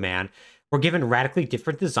Proto Man, were given radically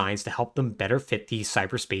different designs to help them better fit the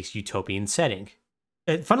cyberspace utopian setting.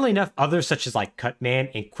 And funnily enough, others such as like Cutman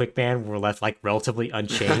and Quickman were left like relatively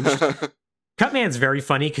unchanged. Cutman's very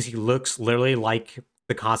funny because he looks literally like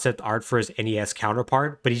the concept art for his NES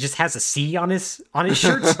counterpart, but he just has a C on his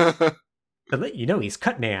shirts to let you know he's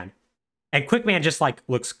Cutman. And Quickman just like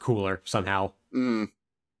looks cooler somehow.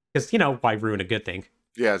 Because, why ruin a good thing?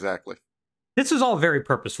 Yeah, exactly. This was all very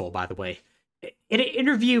purposeful, by the way. In an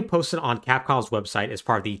interview posted on Capcom's website as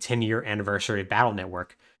part of the 10-year anniversary of Battle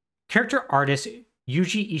Network, character artist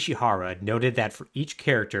Yuji Ishihara noted that for each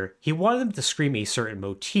character, he wanted them to scream a certain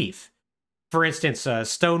motif. For instance,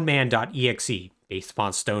 Stoneman.exe, based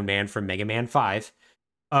upon Stone Man from Mega Man 5,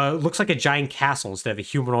 looks like a giant castle instead of a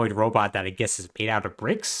humanoid robot that I guess is made out of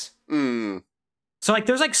bricks. So, like,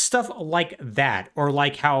 there's, like, stuff like that, or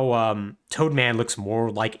like how Toadman looks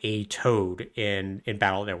more like a toad in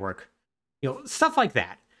Battle Network. Stuff like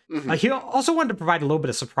that. He also wanted to provide a little bit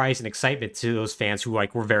of surprise and excitement to those fans who,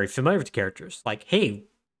 like, were very familiar with the characters. Like, hey,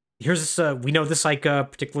 here's this, we know this, like,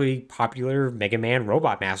 particularly popular Mega Man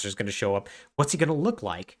Robot Master is going to show up. What's he going to look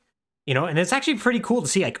like? And it's actually pretty cool to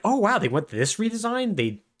see, like, oh, wow, they went to this redesign.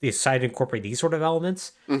 They decided to incorporate these sort of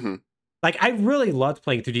elements. Like, I really loved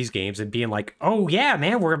playing through these games and being like, oh, yeah,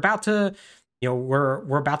 man, we're about to,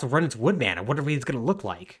 we're about to run into Woodman. I wonder what he's going to look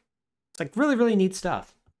like. It's, like, really, really neat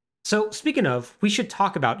stuff. So, speaking of, we should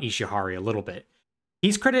talk about Ishihara a little bit.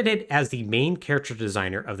 He's credited as the main character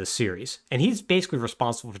designer of the series, and he's basically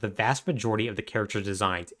responsible for the vast majority of the character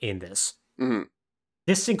designs in this.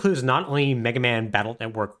 This includes not only Mega Man Battle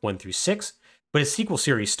Network 1 through 6, but his sequel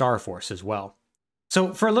series Star Force as well.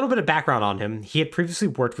 So, for a little bit of background on him, he had previously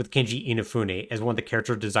worked with Kenji Inafune as one of the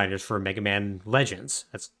character designers for Mega Man Legends.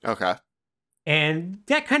 That's okay. And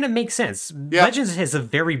that kind of makes sense. Yeah. Legends is a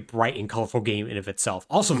very bright and colorful game in of itself.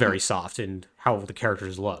 Also very soft in how the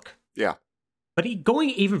characters look. Yeah. But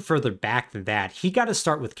going even further back than that, he got to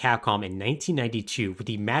start with Capcom in 1992 with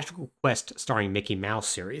the Magical Quest starring Mickey Mouse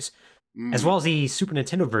series, as well as the Super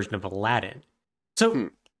Nintendo version of Aladdin. So,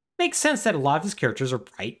 it makes sense that a lot of his characters are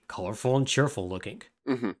bright, colorful, and cheerful looking.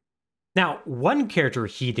 Now, one character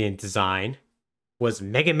he didn't design was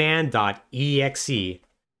Mega Man.exe,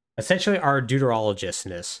 essentially our deuterologist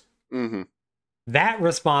in this. That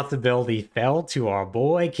responsibility fell to our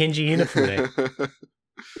boy Kenji Inafune.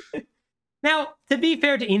 Now, to be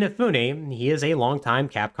fair to Inafune, he is a longtime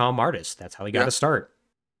Capcom artist. That's how he got to start.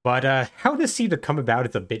 But how this seemed to come about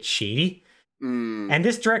is a bit shady. And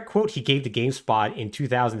this direct quote he gave to GameSpot in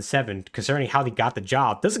 2007 concerning how he got the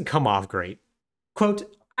job doesn't come off great.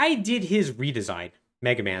 Quote, I did his redesign,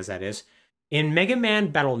 Mega Man's that is, in Mega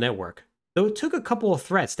Man Battle Network, though it took a couple of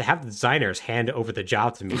threats to have the designers hand over the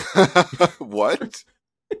job to me. What?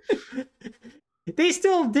 They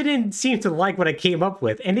still didn't seem to like what I came up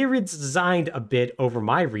with, and they redesigned a bit over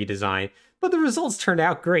my redesign, but the results turned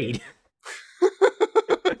out great.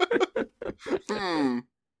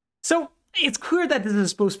 So, it's clear that this is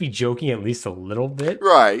supposed to be joking at least a little bit.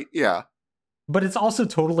 Right, yeah. But it's also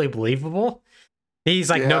totally believable. He's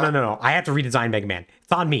like, no, I have to redesign Mega Man.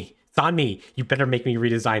 It's on me. It's on me. You better make me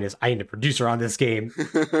redesign this. I am the producer on this game.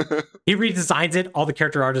 He redesigns it. All the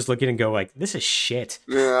character artists look at it and go like, this is shit.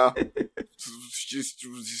 Yeah.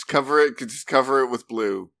 just cover it. Just cover it with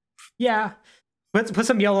blue. Yeah. Let's put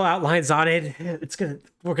some yellow outlines on it.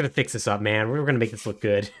 We're gonna fix this up, man. We're gonna make this look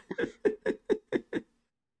good.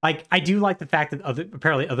 Like, I do like the fact that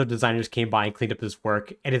apparently other designers came by and cleaned up his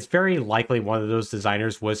work, and it's very likely one of those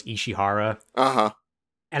designers was Ishihara.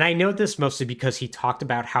 And I know this mostly because he talked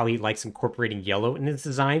about how he likes incorporating yellow in his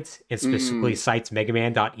designs, and specifically cites Mega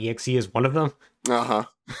Man.exe as one of them.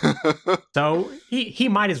 So he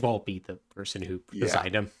might as well be the person who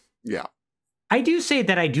designed him. Yeah. I do say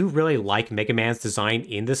that I do really like Mega Man's design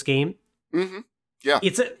in this game. Yeah.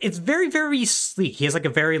 It's very, very sleek. He has like a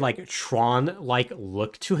very like Tron-like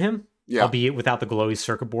look to him, albeit without the glowy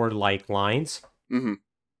circuit board like lines.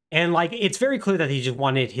 And like it's very clear that he just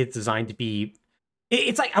wanted his design to be.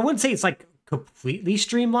 It's like I wouldn't say it's like completely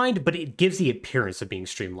streamlined, but it gives the appearance of being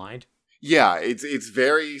streamlined. Yeah, it's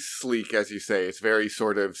very sleek, as you say. It's very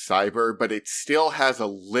sort of cyber, but it still has a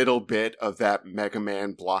little bit of that Mega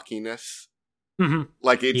Man blockiness.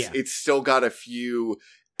 Like it's still got a few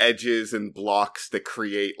edges and blocks that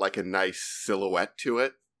create like a nice silhouette to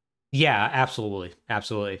it. Yeah, absolutely.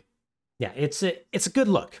 Yeah, it's a good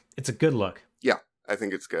look. It's a good look. Yeah, I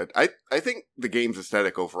think it's good. I think the game's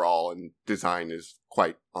aesthetic overall and design is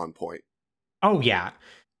quite on point. Oh yeah.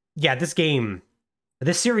 Yeah, this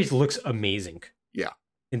series looks amazing. Yeah.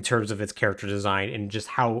 In terms of its character design and just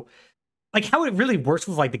how it really works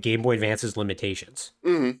with like the Game Boy Advance's limitations.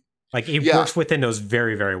 Like it works within those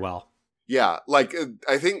very, very well. Yeah, like,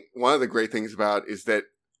 I think one of the great things about it is that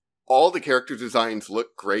all the character designs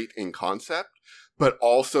look great in concept, but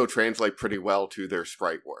also translate pretty well to their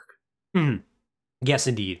sprite work. Mhm. Yes,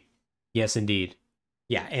 indeed. Yes, indeed.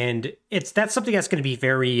 Yeah, and that's something that's going to be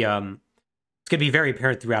very it's going to be very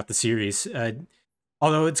apparent throughout the series.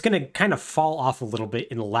 Although it's going to kind of fall off a little bit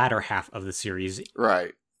in the latter half of the series,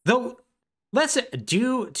 Right. though less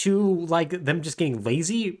due to like them just getting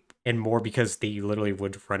lazy and more because they literally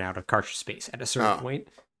would run out of cartridge space at a certain point.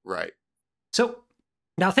 Right. So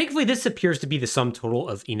now, thankfully, this appears to be the sum total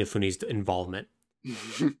of Inafune's involvement.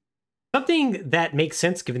 Something that makes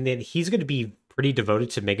sense given that he's going to be pretty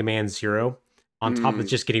devoted to Mega Man Zero, on top of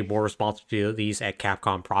just getting more responsibilities at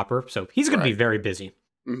Capcom proper. So he's going to be very busy.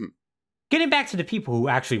 Mm-hmm. Getting back to the people who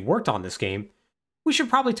actually worked on this game, we should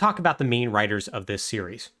probably talk about the main writers of this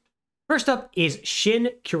series. First up is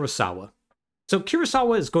Shin Kurosawa. So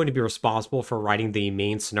Kurosawa is going to be responsible for writing the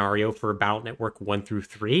main scenario for Battle Network 1 through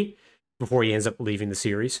 3 before he ends up leaving the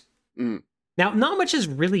series. Now, not much is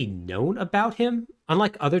really known about him.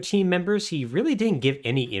 Unlike other team members, he really didn't give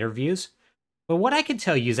any interviews. But what I can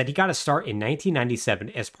tell you is that he got a start in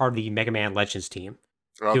 1997 as part of the Mega Man Legends team,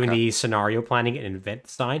 doing the scenario planning and event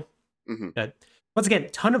design. Once again,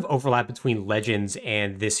 ton of overlap between Legends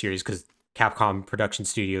and this series because Capcom Production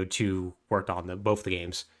Studio 2 worked on both the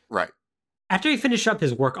games. Right. After he finished up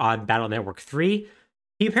his work on Battle Network 3,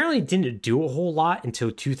 he apparently didn't do a whole lot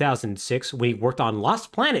until 2006 when he worked on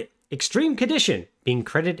Lost Planet Extreme Condition, being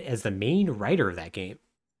credited as the main writer of that game.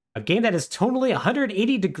 A game that is tonally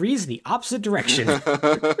 180 degrees in the opposite direction.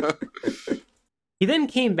 He then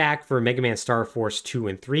came back for Mega Man Star Force 2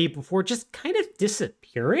 and 3 before just kind of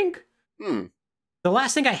disappearing. The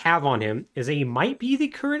last thing I have on him is that he might be the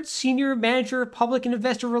current senior manager of public and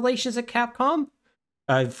investor relations at Capcom.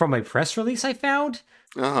 From a press release I found.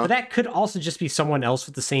 But that could also just be someone else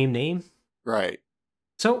with the same name. Right.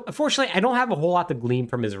 So, unfortunately, I don't have a whole lot to glean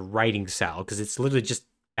from his writing style, because it's literally just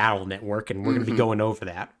Battle Network, and we're going to be going over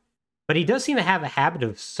that. But he does seem to have a habit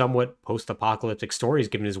of somewhat post-apocalyptic stories,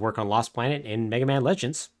 given his work on Lost Planet and Mega Man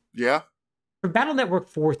Legends. Yeah. For Battle Network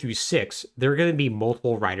 4 through 6, there are going to be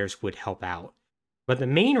multiple writers who would help out. But the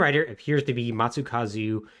main writer appears to be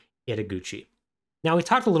Matsukazu Edoguchi. Now, we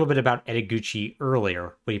talked a little bit about Edoguchi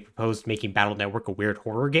earlier when he proposed making Battle Network a weird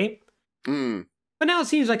horror game. But now it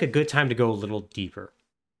seems like a good time to go a little deeper.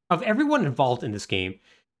 Of everyone involved in this game,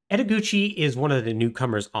 Edoguchi is one of the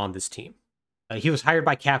newcomers on this team. He was hired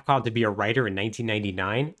by Capcom to be a writer in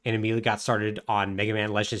 1999 and immediately got started on Mega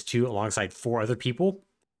Man Legends 2 alongside 4 other people.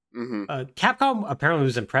 Capcom apparently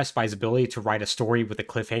was impressed by his ability to write a story with a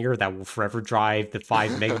cliffhanger that will forever drive the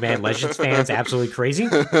 5 Mega Man Legends fans absolutely crazy.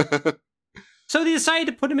 So they decided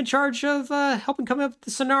to put him in charge of helping come up with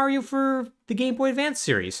the scenario for the Game Boy Advance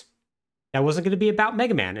series. That wasn't going to be about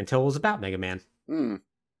Mega Man until it was about Mega Man.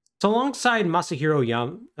 So alongside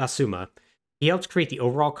Masahiro Asuma, he helped create the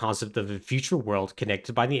overall concept of a future world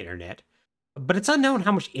connected by the internet. But it's unknown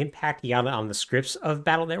how much impact he had on the scripts of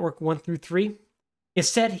Battle Network 1 through 3.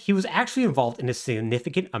 Instead, he was actually involved in a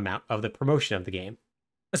significant amount of the promotion of the game.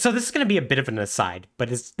 So this is going to be a bit of an aside, but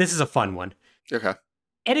this is a fun one. Okay.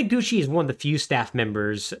 Edoguchi is one of the few staff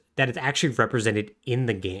members that is actually represented in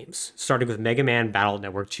the games, starting with Mega Man Battle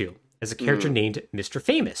Network 2, as a character named Mr.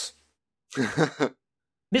 Famous.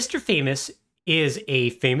 Mr. Famous is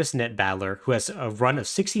a famous net battler who has a run of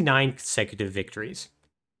 69 consecutive victories.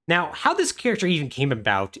 Now, how this character even came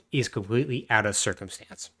about is completely out of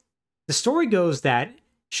circumstance. The story goes that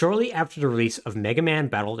shortly after the release of Mega Man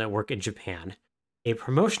Battle Network in Japan, a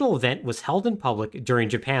promotional event was held in public during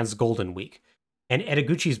Japan's Golden Week, and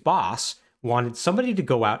Edoguchi's boss wanted somebody to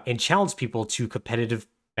go out and challenge people to competitive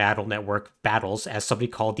Battle Network battles as somebody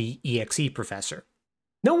called the EXE Professor.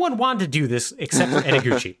 No one wanted to do this except for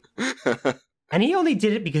Edoguchi. And he only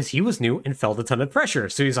did it because he was new and felt a ton of pressure.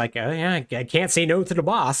 So he's like, oh, yeah, I can't say no to the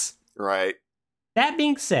boss. Right. That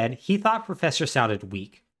being said, he thought Professor sounded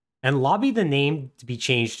weak and lobbied the name to be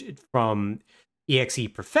changed from EXE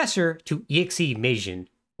Professor to EXE Meijin,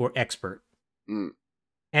 or Expert.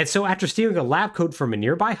 And so after stealing a lab coat from a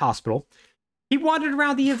nearby hospital, he wandered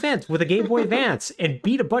around the event with a Game Boy Advance and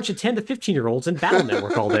beat a bunch of 10 to 15-year-olds in Battle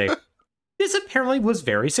Network all day. This apparently was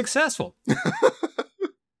very successful.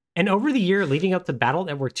 And over the year leading up to Battle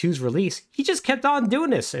Network 2's release, he just kept on doing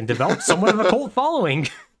this and developed somewhat of a cult following.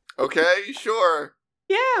 Okay, sure.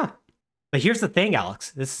 Yeah. But here's the thing,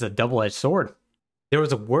 Alex. This is a double-edged sword. There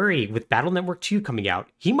was a worry with Battle Network 2 coming out.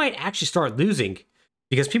 He might actually start losing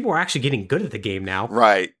because people are actually getting good at the game now.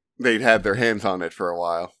 Right. They'd had their hands on it for a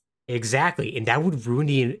while. Exactly. And that would ruin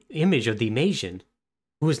the image of the Meijin,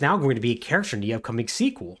 who is now going to be a character in the upcoming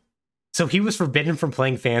sequel. So he was forbidden from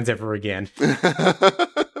playing fans ever again.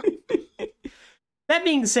 That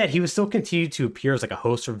being said, he was still continued to appear as like a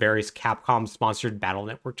host for various Capcom-sponsored Battle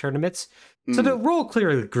Network tournaments, so the role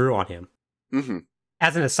clearly grew on him. Mm-hmm.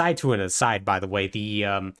 As an aside, by the way,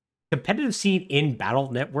 the competitive scene in Battle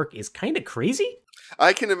Network is kind of crazy.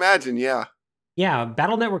 I can imagine, yeah. Yeah,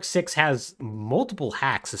 Battle Network 6 has multiple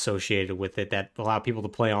hacks associated with it that allow people to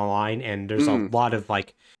play online, and there's a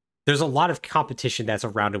lot of competition that's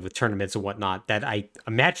around it with tournaments and whatnot that I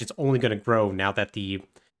imagine it's only going to grow now that the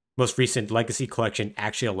most recent Legacy Collection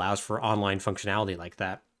actually allows for online functionality like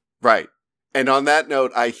that. Right. And on that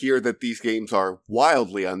note, I hear that these games are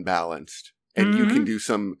wildly unbalanced, and you can do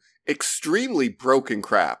some extremely broken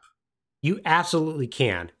crap. You absolutely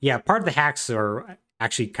can. Yeah, part of the hacks are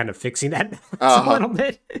actually kind of fixing that balance a little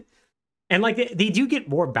bit. And like they do get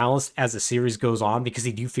more balanced as the series goes on because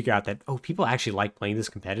they do figure out that, oh, people actually like playing this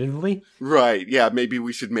competitively. Right. Yeah, maybe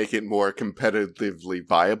we should make it more competitively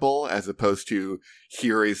viable as opposed to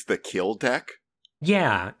here is the kill deck.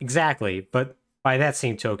 Yeah, exactly. But by that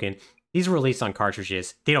same token, these are released on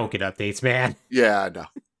cartridges. They don't get updates, man. Yeah, no.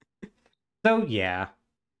 So, yeah.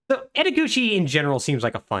 So, Edoguchi in general seems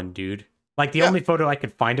like a fun dude. Like, the only photo I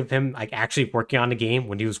could find of him, like, actually working on the game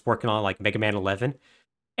when he was working on, like, Mega Man 11.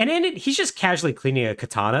 And in it, he's just casually cleaning a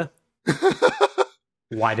katana.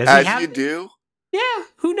 Why does he have... As you do? Yeah,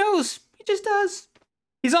 who knows? He just does.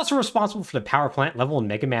 He's also responsible for the power plant level in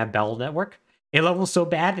Mega Man Battle Network. A level so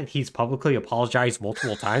bad that he's publicly apologized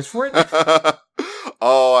multiple times for it.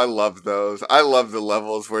 Oh, I love those. I love the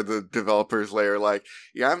levels where the developers are like,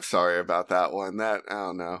 yeah, I'm sorry about that one. I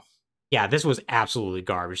don't know. Yeah, this was absolutely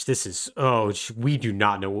garbage. This is, we do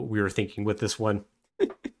not know what we were thinking with this one.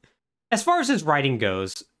 As far as his writing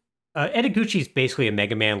goes, Edoguchi's basically a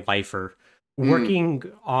Mega Man lifer, working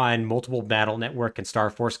on multiple Battle Network and Star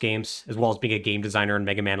Force games, as well as being a game designer in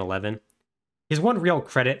Mega Man 11. His one real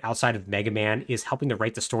credit outside of Mega Man is helping to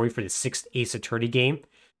write the story for the 6th Ace Attorney game,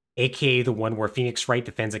 aka the one where Phoenix Wright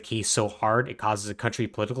defends a case so hard it causes a country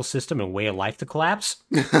political system and way of life to collapse.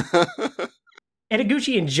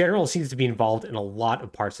 Edoguchi in general seems to be involved in a lot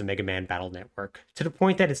of parts of Mega Man Battle Network, to the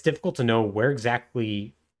point that it's difficult to know what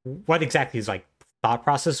exactly his like thought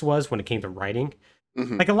process was when it came to writing.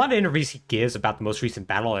 Like a lot of interviews he gives about the most recent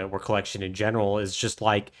Battle Network collection in general is just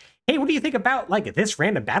like, hey, what do you think about like this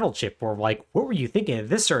random battle chip? Or like, what were you thinking at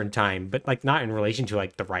this certain time? But like not in relation to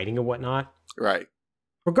like the writing and whatnot. Right.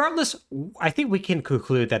 Regardless, I think we can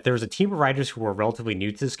conclude that there was a team of writers who were relatively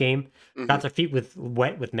new to this game, got their feet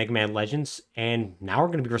wet with Mega Man Legends, and now we're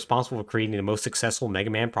going to be responsible for creating the most successful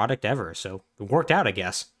Mega Man product ever. So it worked out, I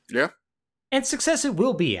guess. Yeah. And success it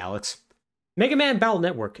will be, Alex. Mega Man Battle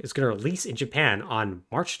Network is going to release in Japan on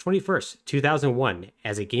March 21st, 2001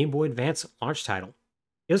 as a Game Boy Advance launch title.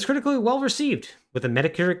 It was critically well received, with a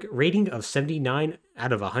Metacritic rating of 79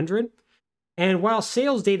 out of 100. And while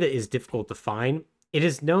sales data is difficult to find, it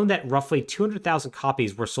is known that roughly 200,000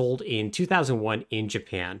 copies were sold in 2001 in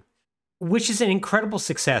Japan, which is an incredible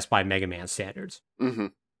success by Mega Man standards.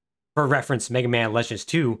 For reference, Mega Man Legends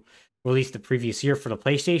 2, released the previous year for the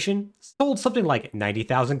PlayStation, sold something like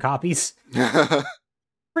 90,000 copies.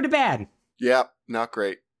 Pretty bad. Yeah, not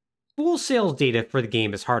great. Full sales data for the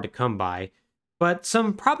game is hard to come by, but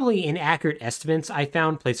some probably inaccurate estimates I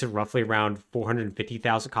found place it roughly around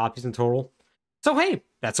 450,000 copies in total. So hey,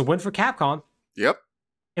 that's a win for Capcom. Yep.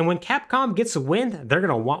 And when Capcom gets a win, they're going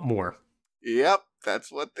to want more. Yep,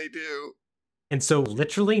 that's what they do. And so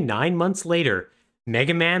literally 9 months later,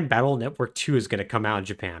 Mega Man Battle Network 2 is going to come out in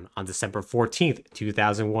Japan on December 14th,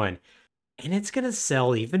 2001. And it's going to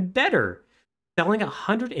sell even better, selling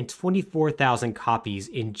 124,000 copies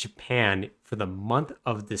in Japan for the month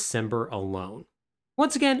of December alone.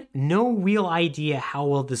 Once again, no real idea how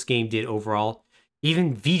well this game did overall.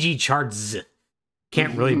 Even VG Charts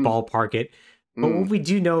can't really ballpark it. But what we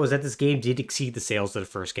do know is that this game did exceed the sales of the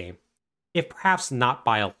first game, if perhaps not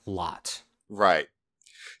by a lot. Right.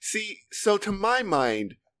 See, so to my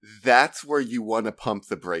mind, that's where you want to pump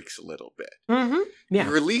the brakes a little bit. Yeah.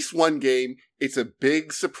 You release one game, it's a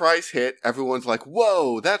big surprise hit, everyone's like,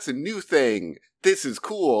 whoa, that's a new thing, this is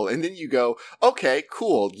cool, and then you go, okay,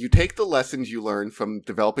 cool, you take the lessons you learned from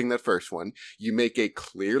developing that first one, you make a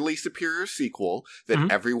clearly superior sequel that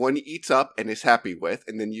everyone eats up and is happy with,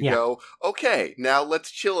 and then you go, okay, now let's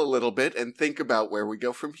chill a little bit and think about where we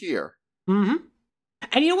go from here. And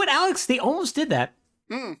you know what, Alex? They almost did that.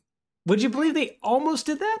 Would you believe they almost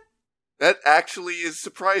did that? That actually is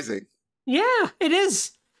surprising. Yeah, it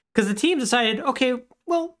is. Because the team decided, okay,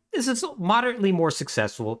 well, this is moderately more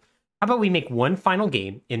successful. How about we make one final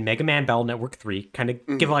game in Mega Man Battle Network 3, kind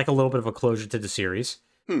of give like a little bit of a closure to the series.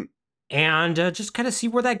 and just kind of see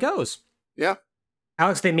where that goes. Yeah.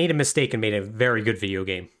 Alex, they made a mistake and made a very good video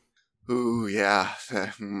game. Ooh, yeah.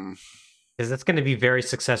 Because that's going to be very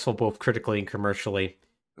successful both critically and commercially.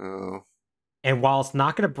 Oh. And while it's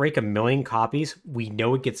not going to break 1 million copies, we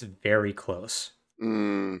know it gets very close.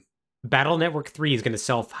 Battle Network 3 is going to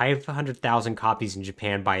sell 500,000 copies in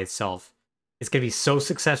Japan by itself. It's going to be so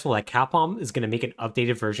successful that Capcom is going to make an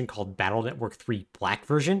updated version called Battle Network 3 Black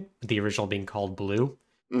version, with the original being called Blue.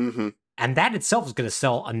 Mm-hmm. And that itself is going to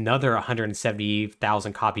sell another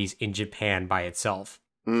 170,000 copies in Japan by itself.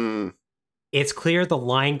 It's clear the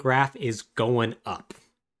line graph is going up.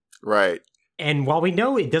 Right. And while we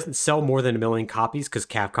know it doesn't sell more than 1 million copies because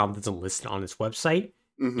Capcom doesn't list it on its website,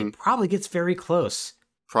 it probably gets very close.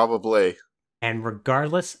 Probably. And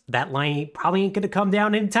regardless, that line probably ain't going to come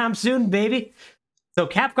down anytime soon, baby. So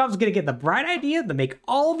Capcom's going to get the bright idea to make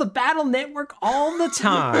all the Battle Network all the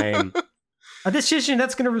time. A decision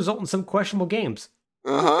that's going to result in some questionable games.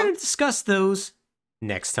 We're going to discuss those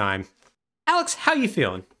next time. Alex, how you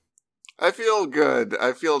feeling? I feel good.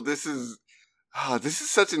 I feel this is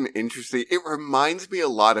such an interesting... It reminds me a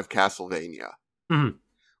lot of Castlevania.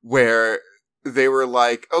 Where they were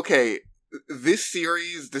like, okay, this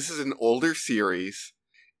is an older series.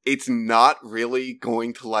 It's not really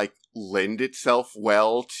going to, like, lend itself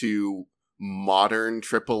well to modern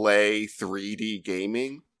AAA 3D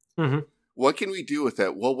gaming. What can we do with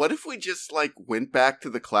it? Well, what if we just, like, went back to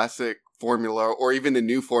the classic formula, or even a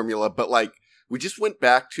new formula, but, like, we just went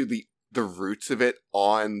back to the roots of it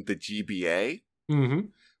on the GBA,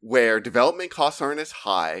 where development costs aren't as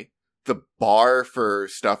high, the bar for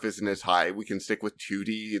stuff isn't as high, we can stick with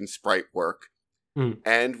 2D and sprite work,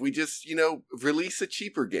 and we just, release a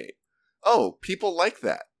cheaper game. Oh, people like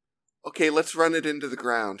that. Okay, let's run it into the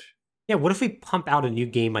ground. Yeah, what if we pump out a new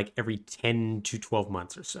game like every 10 to 12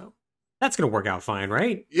 months or so? That's going to work out fine,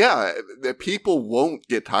 right? Yeah, the people won't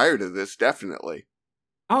get tired of this, definitely.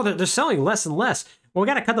 Oh, they're selling less and less. Well, we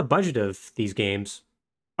got to cut the budget of these games.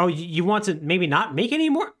 Oh, you want to maybe not make any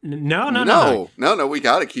more? No. We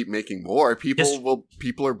got to keep making more.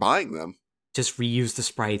 People are buying them. Just reuse the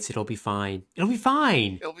sprites. It'll be fine. It'll be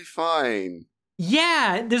fine.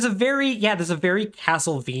 Yeah, there's a very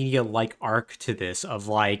Castlevania-like arc to this of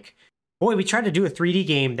like, boy, we tried to do a 3D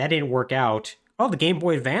game that didn't work out. Oh, the Game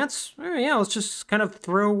Boy Advance? Oh, yeah, let's just kind of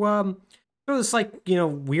throw this like,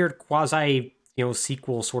 weird quasi,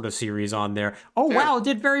 sequel sort of series on there. Oh, yeah. Wow, it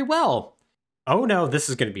did very well. Oh no, this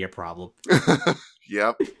is going to be a problem.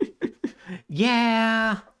 Yep.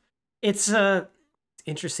 Yeah. It's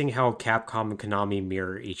interesting how Capcom and Konami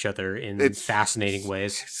mirror each other in fascinating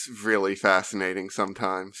ways. It's really fascinating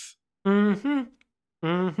sometimes.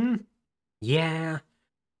 Yeah.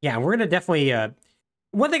 Yeah, we're going to definitely...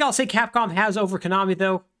 one thing I'll say Capcom has over Konami,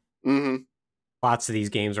 though, lots of these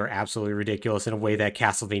games are absolutely ridiculous in a way that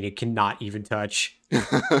Castlevania cannot even touch.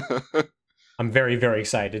 I'm very, very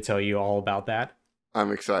excited to tell you all about that.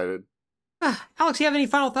 I'm excited. Alex, you have any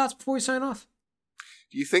final thoughts before we sign off?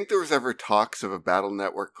 Do you think there was ever talks of a Battle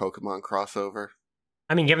Network Pokemon crossover?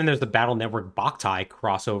 I mean, given there's the Battle Network Boktai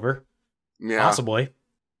crossover. Yeah. Possibly.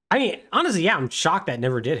 I mean, honestly, yeah, I'm shocked that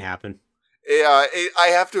never did happen. Yeah, I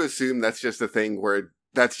have to assume that's just a thing where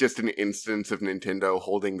that's just an instance of Nintendo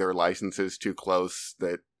holding their licenses too close.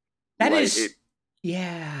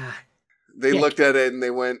 Yeah. They looked at it and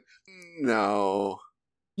they went, no.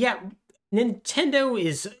 Yeah, Nintendo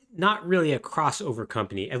is not really a crossover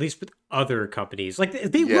company, at least with other companies. Like,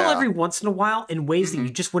 they will every once in a while in ways that you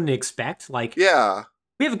just wouldn't expect. Like, we have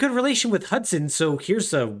a good relation with Hudson, so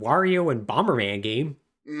here's a Wario and Bomberman game.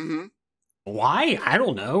 Why? I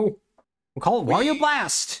don't know. We'll call it Wario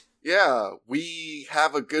Blast. Yeah, we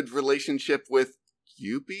have a good relationship with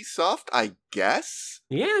Ubisoft, I guess?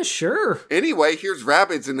 Yeah, sure. Anyway, here's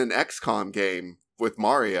Rabbids in an XCOM game with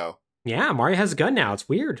Mario. Yeah, Mario has a gun now. It's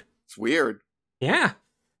weird. Yeah.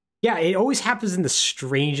 Yeah, it always happens in the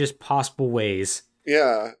strangest possible ways.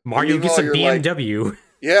 Yeah. Mario gets a BMW. Like,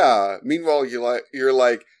 yeah. Meanwhile, you're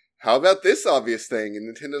like, how about this obvious thing? And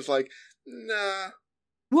Nintendo's like, nah.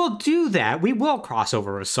 We'll do that. We will cross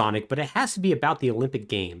over with Sonic, but it has to be about the Olympic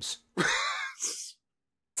Games. It's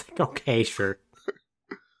like, okay, sure.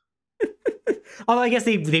 Although I guess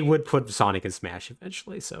they would put Sonic in Smash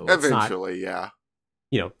eventually, so eventually, yeah.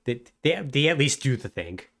 They at least do the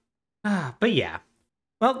thing. But yeah.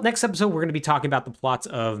 Well, next episode we're going to be talking about the plots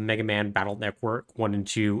of Mega Man Battle Network 1 and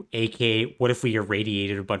 2, aka what if we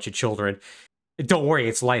irradiated a bunch of children? Don't worry,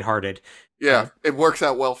 it's lighthearted. Yeah, it works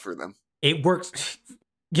out well for them. It works.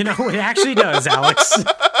 It actually does, Alex.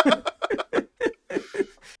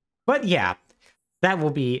 But yeah, that will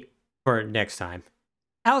be for next time.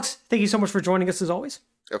 Alex, thank you so much for joining us as always.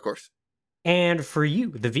 Of course. And for you,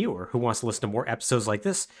 the viewer, who wants to listen to more episodes like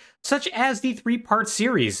this, such as the 3-part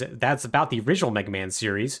series that's about the original Mega Man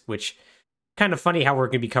series, which kind of funny how we're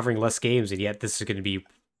going to be covering less games, and yet this is going to be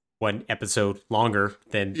one episode longer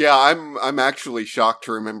than... Yeah, I'm actually shocked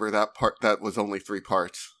to remember that part that was only 3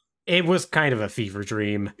 parts. It was kind of a fever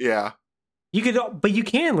dream. Yeah. But you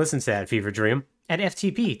can listen to that fever dream at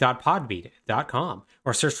ftp.podbean.com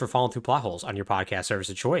or search for Falling Through Plot Holes on your podcast service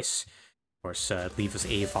of choice. Of course, leave us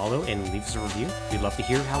a follow and leave us a review. We'd love to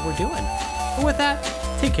hear how we're doing. And with that,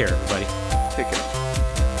 take care, everybody. Take care.